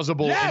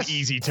plausible and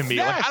easy to me.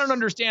 Like, I don't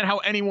understand how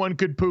anyone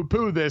could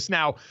poo-poo this.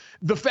 Now,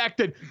 the fact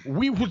that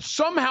we would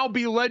somehow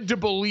be led to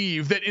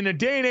believe that in a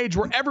day and age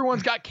where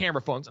everyone's got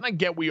camera phones, and I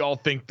get we all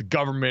think the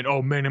government,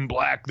 Men in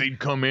Black, they'd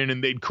come in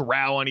and they'd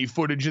corral any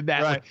footage of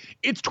that. Right. Like,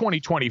 it's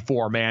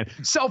 2024, man.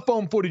 Cell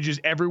phone footage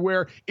is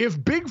everywhere. If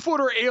Bigfoot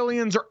or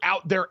aliens are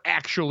out there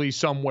actually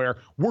somewhere,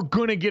 we're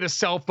going to get a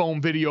cell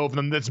phone video of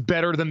them that's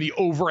better than the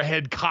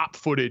overhead cop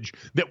footage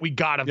that we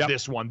got of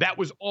this one.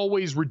 That was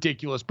always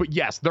ridiculous. But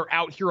yes, they're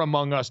out here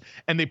among us,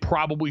 and they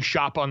probably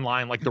shop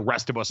online like the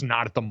rest of us,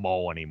 not at the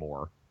mall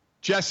anymore.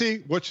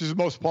 Jesse, which is the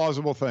most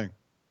plausible thing?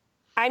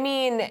 I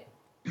mean,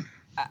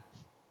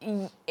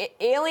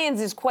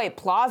 aliens is quite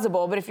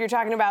plausible, but if you're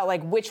talking about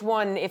like which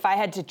one, if I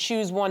had to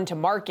choose one to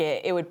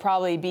market, it would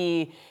probably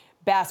be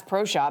Bass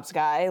Pro Shops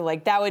guy.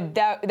 Like that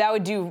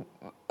would do,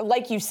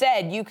 like you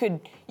said, you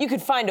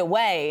could find a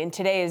way in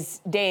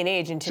today's day and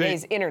age, in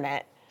today's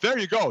internet. There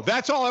you go.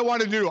 That's all I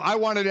wanted to do. I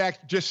wanted to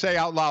just say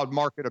out loud,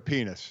 market a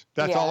penis.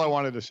 That's all I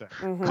wanted to say.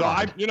 Mm-hmm.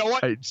 So you know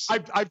what?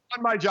 I've done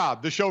my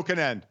job. The show can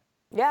end.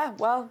 Yeah,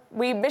 well,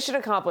 mission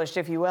accomplished,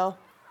 if you will.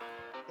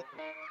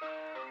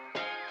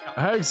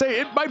 I'd say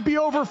it might be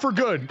over for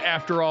good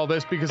after all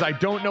this, because I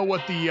don't know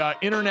what the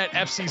internet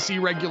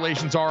FCC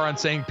regulations are on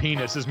saying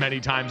penis as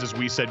many times as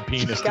we said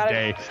penis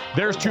today.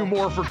 There's 2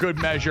 more for good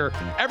measure.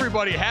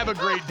 Everybody have a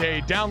great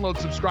day. Download,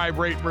 subscribe,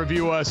 rate, and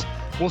review us.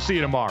 We'll see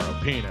you tomorrow.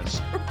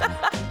 Penis.